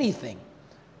have anything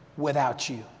without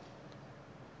you.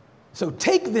 So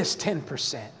take this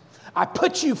 10%. I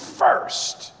put you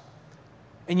first.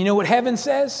 And you know what heaven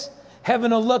says?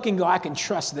 Heaven will look and go, I can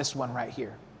trust this one right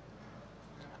here.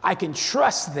 I can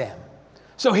trust them.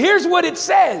 So here's what it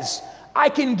says. I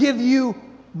can give you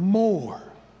more.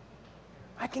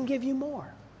 I can give you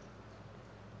more.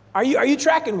 Are you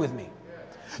tracking with me?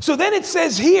 So then it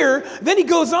says here, then he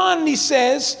goes on and he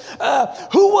says,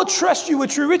 who will trust you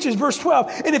with true riches? Verse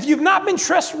 12. And if you've not been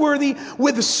trustworthy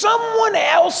with someone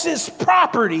else's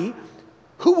property,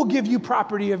 who will give you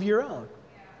property of your own?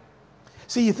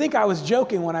 See, you think I was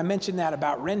joking when I mentioned that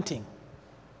about renting.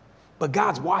 But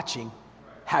God's watching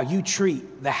how you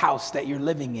treat the house that you're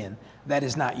living in that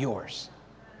is not yours.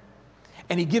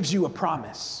 And he gives you a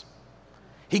promise.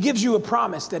 He gives you a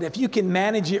promise that if you can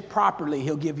manage it properly,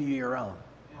 he'll give you your own.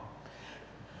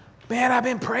 Man, I've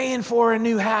been praying for a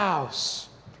new house.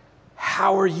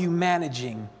 How are you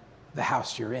managing the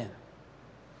house you're in?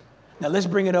 Now let's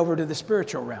bring it over to the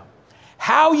spiritual realm.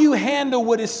 How you handle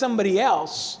what is somebody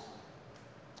else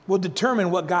will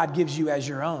determine what God gives you as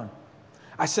your own.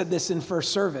 I said this in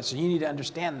first service, and you need to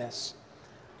understand this.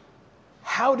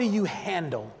 How do you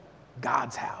handle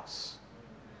God's house?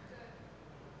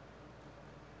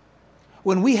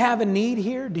 When we have a need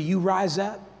here, do you rise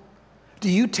up? Do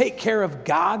you take care of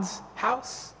God's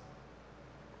house?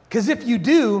 Because if you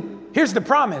do, here's the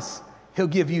promise. He'll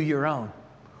give you your own.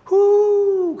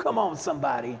 Whoo, come on,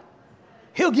 somebody.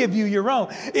 He'll give you your own.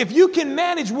 If you can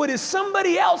manage what is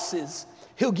somebody else's,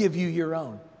 he'll give you your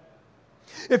own.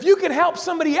 If you can help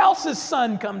somebody else's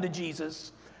son come to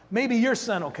Jesus, maybe your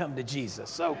son will come to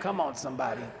Jesus. So come on,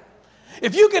 somebody.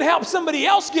 If you can help somebody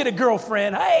else get a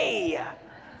girlfriend, hey,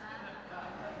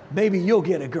 maybe you'll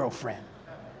get a girlfriend.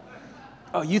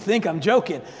 Oh, you think I'm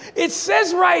joking. It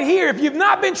says right here, if you've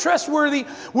not been trustworthy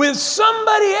with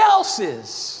somebody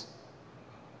else's,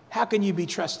 how can you be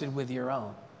trusted with your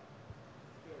own?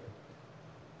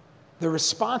 The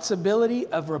responsibility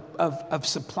of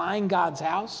supplying God's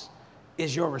house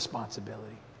is your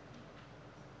responsibility.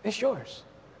 It's yours.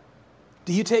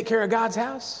 Do you take care of God's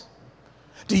house?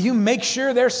 Do you make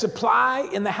sure there's supply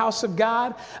in the house of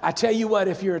God? I tell you what,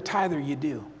 if you're a tither, you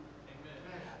do.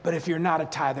 But if you're not a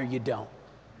tither, you don't.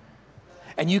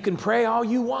 And you can pray all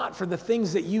you want for the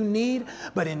things that you need,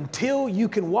 but until you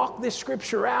can walk this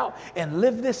scripture out and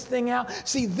live this thing out,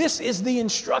 see, this is the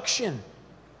instruction.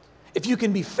 If you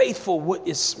can be faithful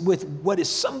with what is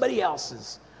somebody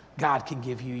else's, God can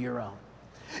give you your own.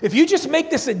 If you just make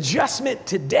this adjustment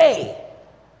today,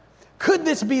 could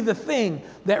this be the thing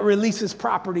that releases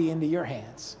property into your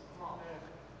hands?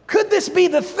 Could this be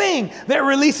the thing that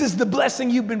releases the blessing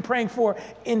you've been praying for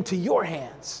into your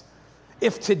hands?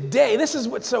 If today, this is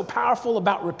what's so powerful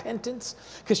about repentance,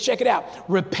 because check it out,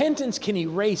 repentance can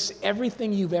erase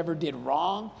everything you've ever did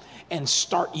wrong and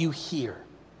start you here.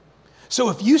 So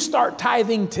if you start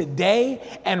tithing today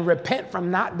and repent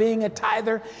from not being a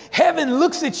tither, heaven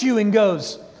looks at you and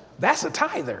goes, that's a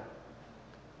tither.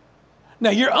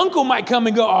 Now, your uncle might come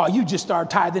and go, oh, you just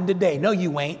started tithing today. No,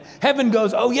 you ain't. Heaven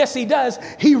goes, oh, yes, he does.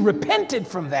 He repented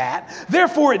from that.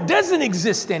 Therefore, it doesn't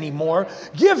exist anymore.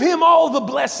 Give him all the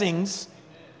blessings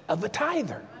of a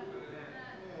tither.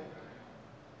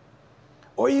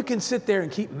 Or you can sit there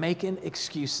and keep making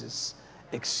excuses.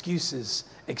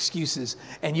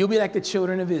 And you'll be like the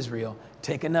children of Israel.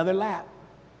 Take another lap.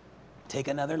 Take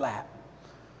another lap.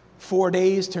 4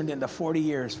 days turned into 40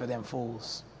 years for them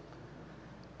fools.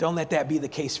 Don't let that be the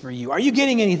case for you. Are you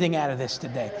getting anything out of this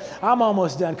today? I'm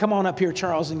almost done. Come on up here,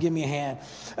 Charles, and give me a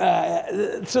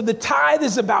hand. So the tithe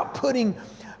is about putting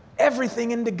everything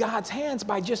into God's hands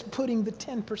by just putting the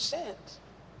 10%.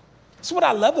 That's what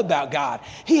I love about God.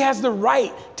 He has the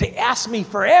right to ask me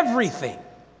for everything.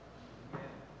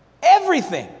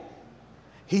 Everything.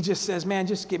 He just says, man,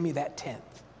 just give me that 10th.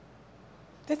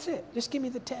 That's it. Just give me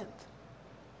the 10th.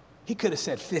 He could have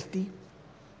said 50.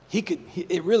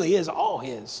 It really is all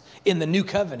his in the new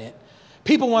covenant.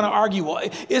 People want to argue, well,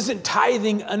 isn't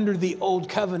tithing under the old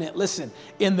covenant? Listen,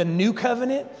 in the new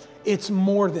covenant, it's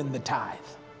more than the tithe.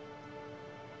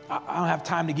 I don't have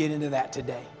time to get into that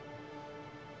today.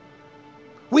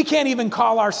 We can't even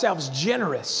call ourselves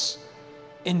generous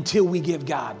until we give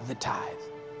God the tithe.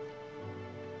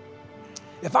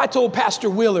 If I told Pastor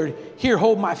Willard, here,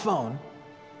 hold my phone.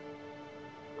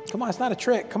 Come on, it's not a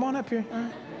trick. Come on up here. All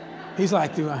right. He's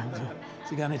like, is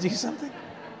he going to do something?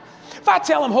 If I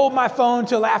tell him, hold my phone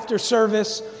till after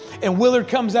service, and Willard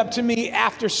comes up to me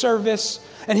after service,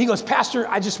 and he goes, Pastor,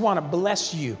 I just want to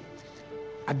bless you.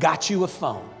 I got you a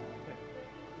phone.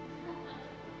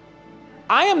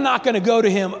 I am not going to go to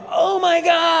him, oh my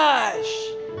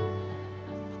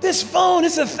gosh, this phone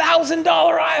is $1,000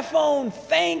 iPhone.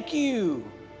 Thank you.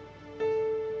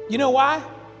 You know why?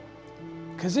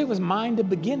 Because it was mine to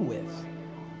begin with.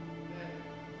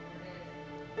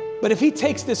 But if he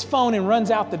takes this phone and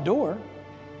runs out the door,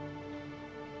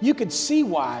 you could see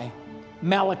why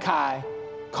Malachi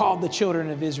called the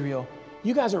children of Israel,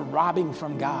 you guys are robbing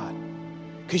from God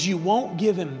because you won't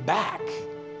give him back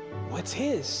what's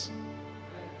his.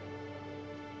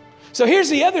 So here's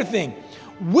the other thing.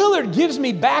 Willard gives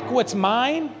me back what's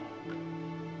mine.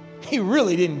 He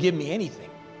really didn't give me anything.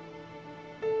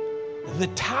 The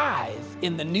tithe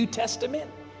in the New Testament,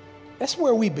 that's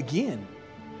where we begin.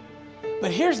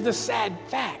 But here's the sad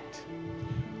fact.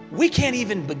 We can't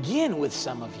even begin with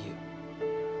some of you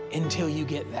until you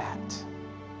get that.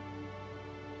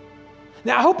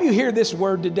 Now, I hope you hear this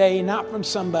word today, not from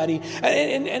somebody,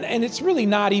 and it's really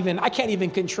not even, I can't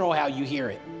even control how you hear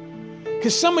it.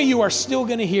 Because some of you are still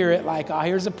going to hear it like, oh,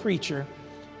 here's a preacher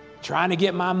trying to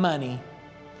get my money.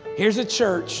 Here's a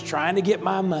church trying to get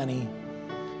my money.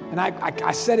 And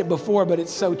I said it before, but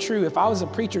it's so true. If I was a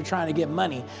preacher trying to get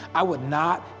money, I would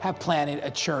not have planted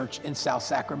a church in South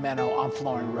Sacramento on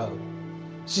Florin Road.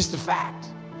 It's just a fact.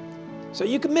 So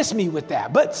you can miss me with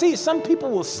that. But see, some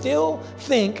people will still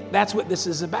think that's what this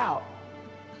is about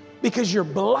because you're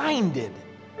blinded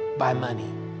by money.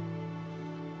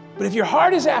 But if your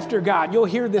heart is after God, you'll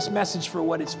hear this message for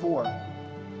what it's for.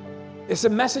 It's a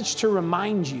message to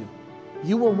remind you,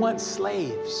 you were once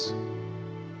slaves.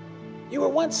 You were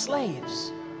once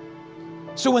slaves.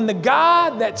 So when the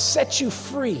God that set you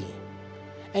free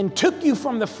and took you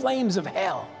from the flames of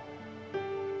hell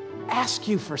asks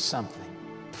you for something,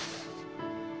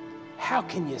 how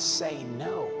can you say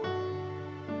no?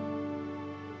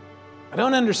 I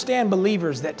don't understand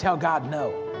believers that tell God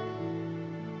no.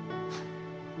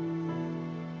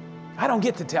 I don't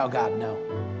get to tell God no.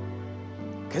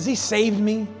 Because he saved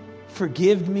me,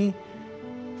 forgave me,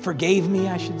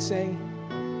 I should say.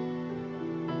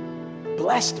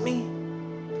 Blessed me,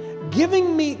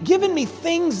 given me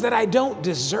things that I don't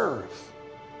deserve.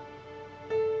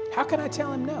 How can I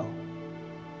tell him no?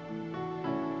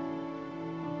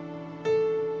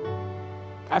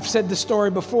 I've said the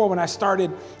story before. When I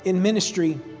started in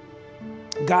ministry,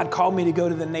 God called me to go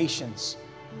to the nations.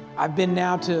 I've been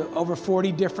now to over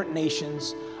 40 different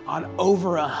nations on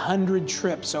over 100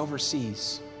 trips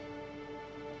overseas.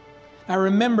 I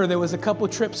remember there was a couple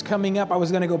trips coming up. I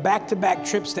was going to go back-to-back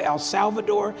trips to El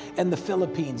Salvador and the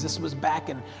Philippines. This was back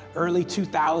in early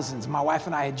 2000s. My wife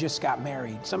and I had just got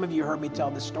married. Some of you heard me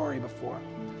tell this story before.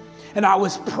 And I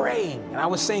was praying and I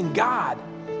was saying, God,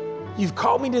 you've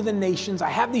called me to the nations. I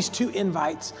have these 2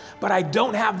 invites, but I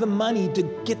don't have the money to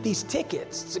get these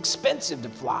tickets. It's expensive to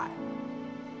fly.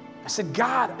 I said,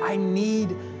 God, I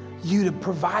need you to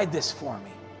provide this for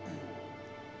me.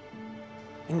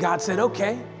 And God said,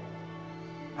 okay.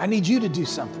 I need you to do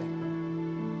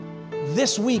something.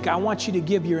 This week, I want you to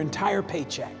give your entire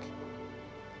paycheck.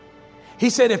 He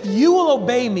said, if you will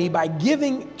obey me by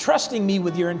trusting me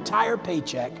with your entire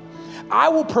paycheck, I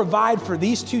will provide for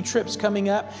these 2 trips coming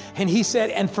up. And he said,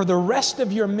 and for the rest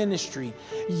of your ministry,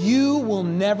 you will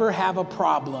never have a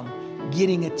problem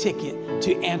getting a ticket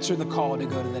to answer the call to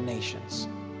go to the nations.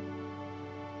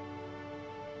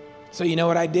 So you know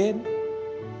what I did?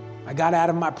 I got out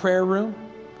of my prayer room.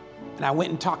 And I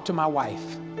went and talked to my wife.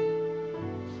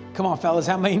 Come on, fellas,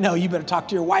 how many know you better talk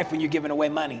to your wife when you're giving away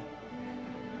money?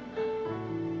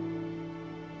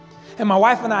 And my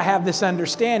wife and I have this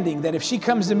understanding that if she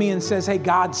comes to me and says, hey,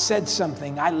 God said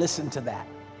something, I listen to that.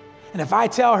 And if I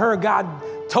tell her God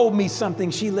told me something,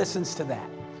 she listens to that.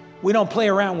 We don't play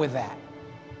around with that.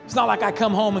 It's not like I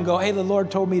come home and go, hey, the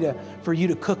Lord told me for you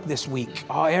to cook this week.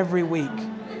 Oh, every week.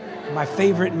 My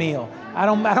favorite meal. I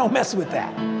don't mess with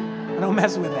that. I don't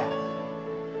mess with that.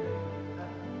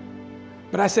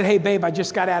 But I said, hey, babe, I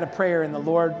just got out of prayer and the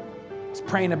Lord was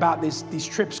praying about these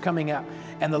trips coming up.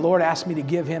 And the Lord asked me to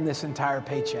give him this entire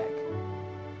paycheck.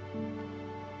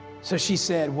 So she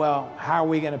said, well, how are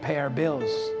we going to pay our bills?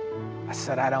 I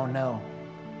said, I don't know.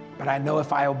 But I know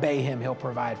if I obey him, he'll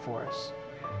provide for us.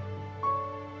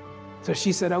 So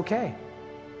she said, okay.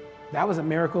 That was a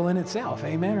miracle in itself.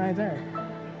 Amen, right there.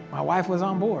 My wife was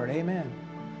on board. Amen.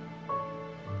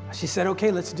 She said,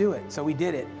 okay, let's do it. So we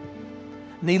did it.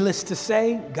 Needless to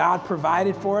say, God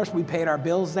provided for us. We paid our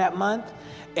bills that month.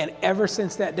 And ever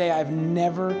since that day, I've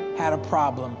never had a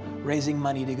problem raising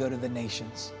money to go to the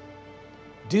nations.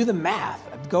 Do the math.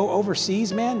 Go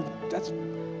overseas, man,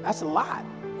 that's a lot.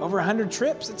 Over 100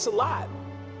 trips, it's a lot.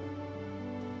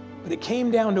 But it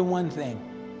came down to one thing.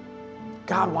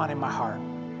 God wanted my heart.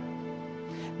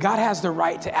 God has the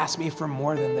right to ask me for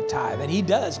more than the tithe, and he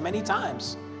does many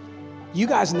times. You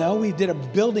guys know we did a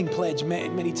building pledge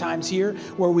many times here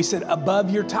where we said,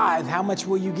 above your tithe, how much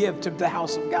will you give to the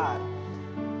house of God?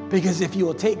 Because if you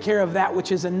will take care of that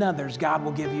which is another's, God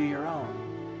will give you your own.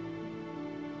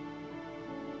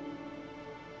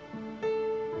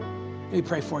 Let me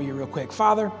pray for you real quick.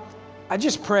 Father, I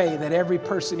just pray that every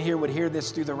person here would hear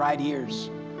this through the right ears.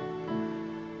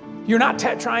 You're not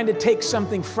trying to take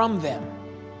something from them.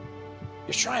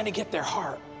 You're trying to get their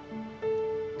heart.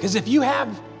 Because if you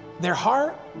have their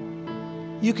heart,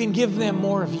 you can give them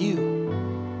more of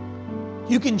you.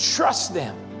 You can trust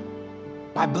them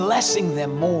by blessing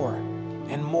them more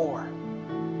and more.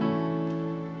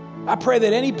 I pray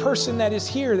that any person that is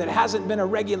here that hasn't been a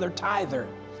regular tither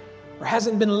or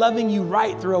hasn't been loving you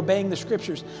right through obeying the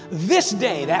scriptures, this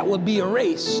day that will be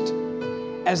erased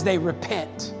as they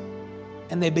repent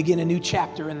and they begin a new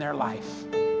chapter in their life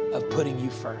of putting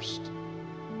you first.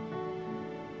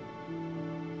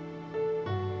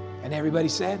 And everybody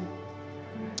said,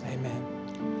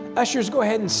 amen. Ushers, go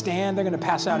ahead and stand. They're going to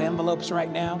pass out envelopes right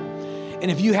now. And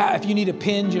if you need a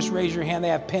pen, just raise your hand. They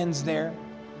have pens there.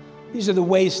 These are the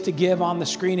ways to give on the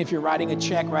screen. If you're writing a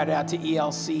check, write it out to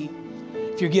ELC.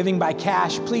 If you're giving by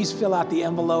cash, please fill out the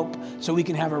envelope so we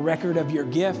can have a record of your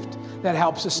gift. That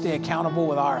helps us stay accountable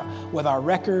with our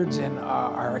records and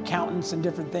our accountants and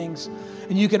different things.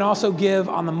 And you can also give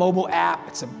on the mobile app.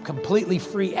 It's a completely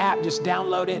free app. Just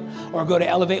download it or go to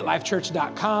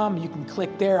elevatelifechurch.com. You can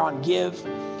click there on give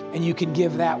and you can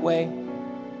give that way.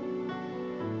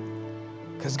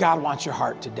 Because God wants your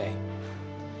heart today.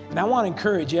 And I want to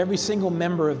encourage every single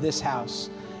member of this house.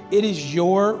 It is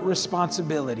your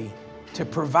responsibility to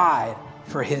provide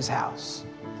for his house.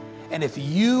 And if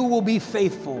you will be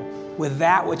faithful with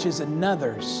that which is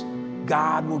another's,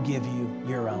 God will give you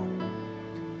your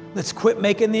own. Let's quit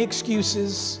making the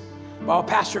excuses. Well,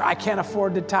 Pastor, I can't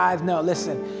afford to tithe. No,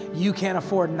 listen, you can't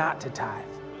afford not to tithe.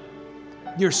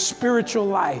 Your spiritual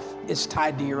life is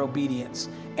tied to your obedience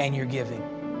and your giving.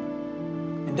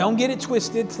 And don't get it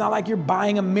twisted. It's not like you're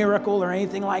buying a miracle or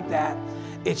anything like that.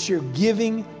 It's your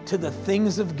giving to the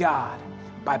things of God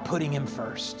by putting him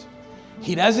first.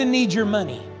 He doesn't need your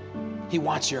money. He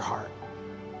wants your heart.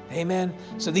 Amen.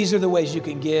 So these are the ways you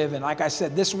can give. And like I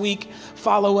said, this week,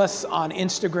 follow us on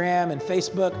Instagram and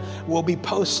Facebook. We'll be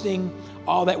posting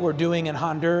all that we're doing in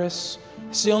Honduras.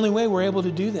 It's the only way we're able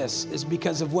to do this is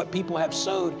because of what people have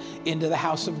sowed into the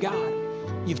house of God.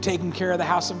 You've taken care of the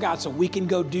house of God so we can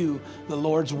go do the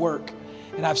Lord's work.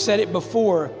 And I've said it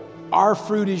before, our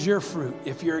fruit is your fruit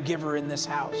if you're a giver in this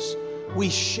house. We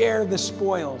share the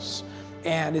spoils,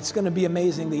 and it's going to be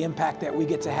amazing the impact that we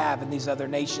get to have in these other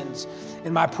nations.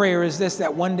 And my prayer is this,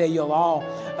 that one day you'll all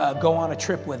go on a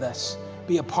trip with us,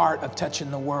 be a part of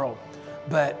touching the world.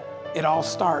 But it all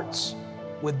starts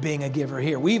with being a giver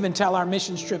here. We even tell our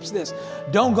missions trips this,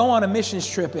 don't go on a missions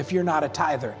trip if you're not a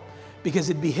tither, because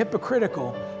it'd be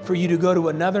hypocritical for you to go to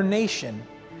another nation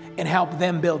and help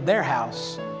them build their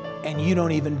house, and you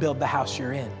don't even build the house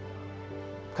you're in.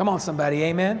 Come on, somebody,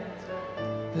 amen?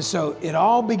 And so it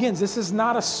all begins. This is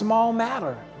not a small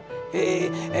matter.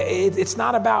 It's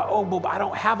not about, oh, well, I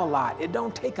don't have a lot. It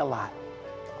don't take a lot.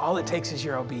 All it takes is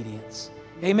your obedience.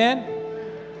 Amen?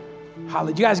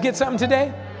 Hallelujah. You guys get something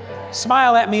today?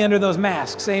 Smile at me under those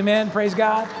masks. Amen. Praise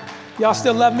God. Y'all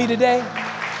still love me today?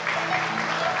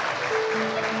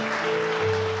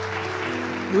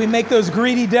 We make those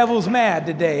greedy devils mad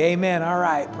today. Amen. All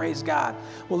right. Praise God.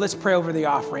 Well, let's pray over the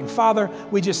offering. Father,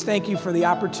 we just thank you for the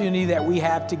opportunity that we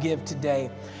have to give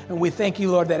today. And we thank you,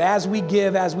 Lord, that as we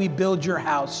give, as we build your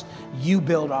house, you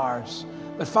build ours.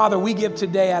 But Father, we give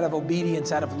today out of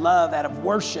obedience, out of love, out of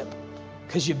worship,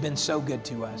 because you've been so good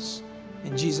to us.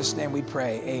 In Jesus' name we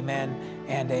pray. Amen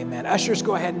and amen. Ushers,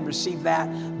 go ahead and receive that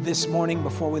this morning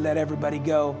before we let everybody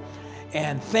go.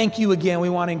 And thank you again. We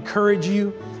want to encourage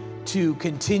you to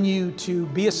continue to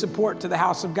be a support to the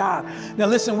house of God. Now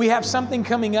listen, we have something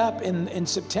coming up in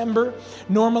September.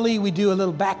 Normally we do a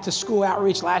little back to school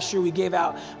outreach. Last year we gave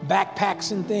out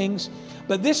backpacks and things.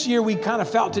 But this year we kind of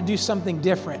felt to do something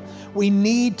different. We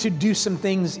need to do some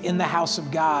things in the house of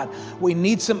God. We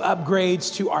need some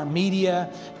upgrades to our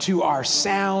media, to our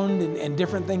sound and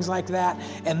different things like that.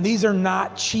 And these are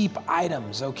not cheap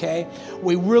items, okay?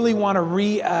 We really want to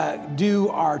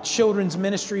redo our children's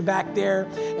ministry back there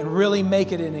and really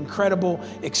make it an incredible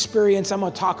experience. I'm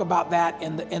going to talk about that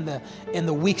in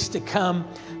the weeks to come.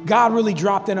 God really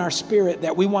dropped in our spirit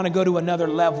that we want to go to another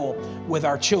level with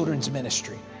our children's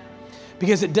ministry.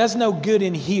 Because it does no good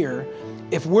in here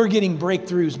if we're getting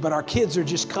breakthroughs, but our kids are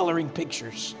just coloring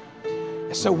pictures.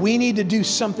 So we need to do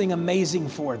something amazing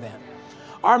for them.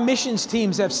 Our missions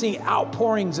teams have seen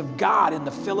outpourings of God in the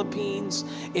Philippines,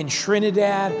 in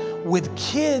Trinidad, with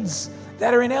kids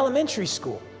that are in elementary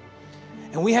school.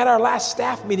 And we had our last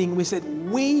staff meeting. We said,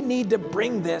 we need to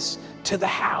bring this to the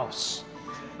house.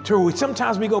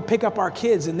 Sometimes we go pick up our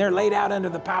kids and they're laid out under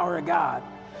the power of God.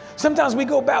 Sometimes we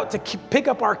go about to pick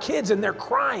up our kids and they're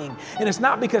crying. And it's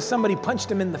not because somebody punched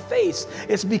them in the face.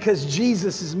 It's because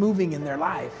Jesus is moving in their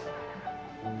life.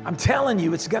 I'm telling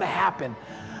you, it's going to happen.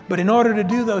 But in order to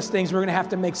do those things, we're going to have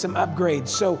to make some upgrades.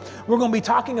 So we're going to be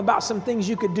talking about some things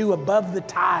you could do above the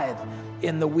tithe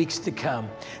in the weeks to come.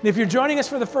 And if you're joining us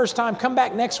for the first time, come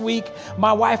back next week.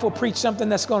 My wife will preach something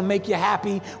that's going to make you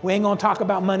happy. We ain't going to talk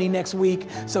about money next week,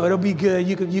 so it'll be good.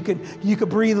 You could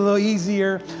breathe a little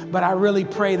easier, but I really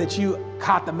pray that you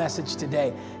caught the message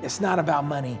today. It's not about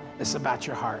money. It's about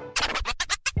your heart.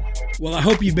 Well, I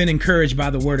hope you've been encouraged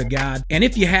by the Word of God. And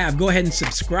if you have, go ahead and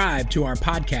subscribe to our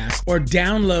podcast or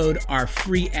download our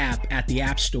free app at the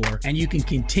App Store, and you can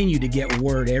continue to get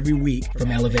Word every week from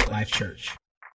Elevate Life Church.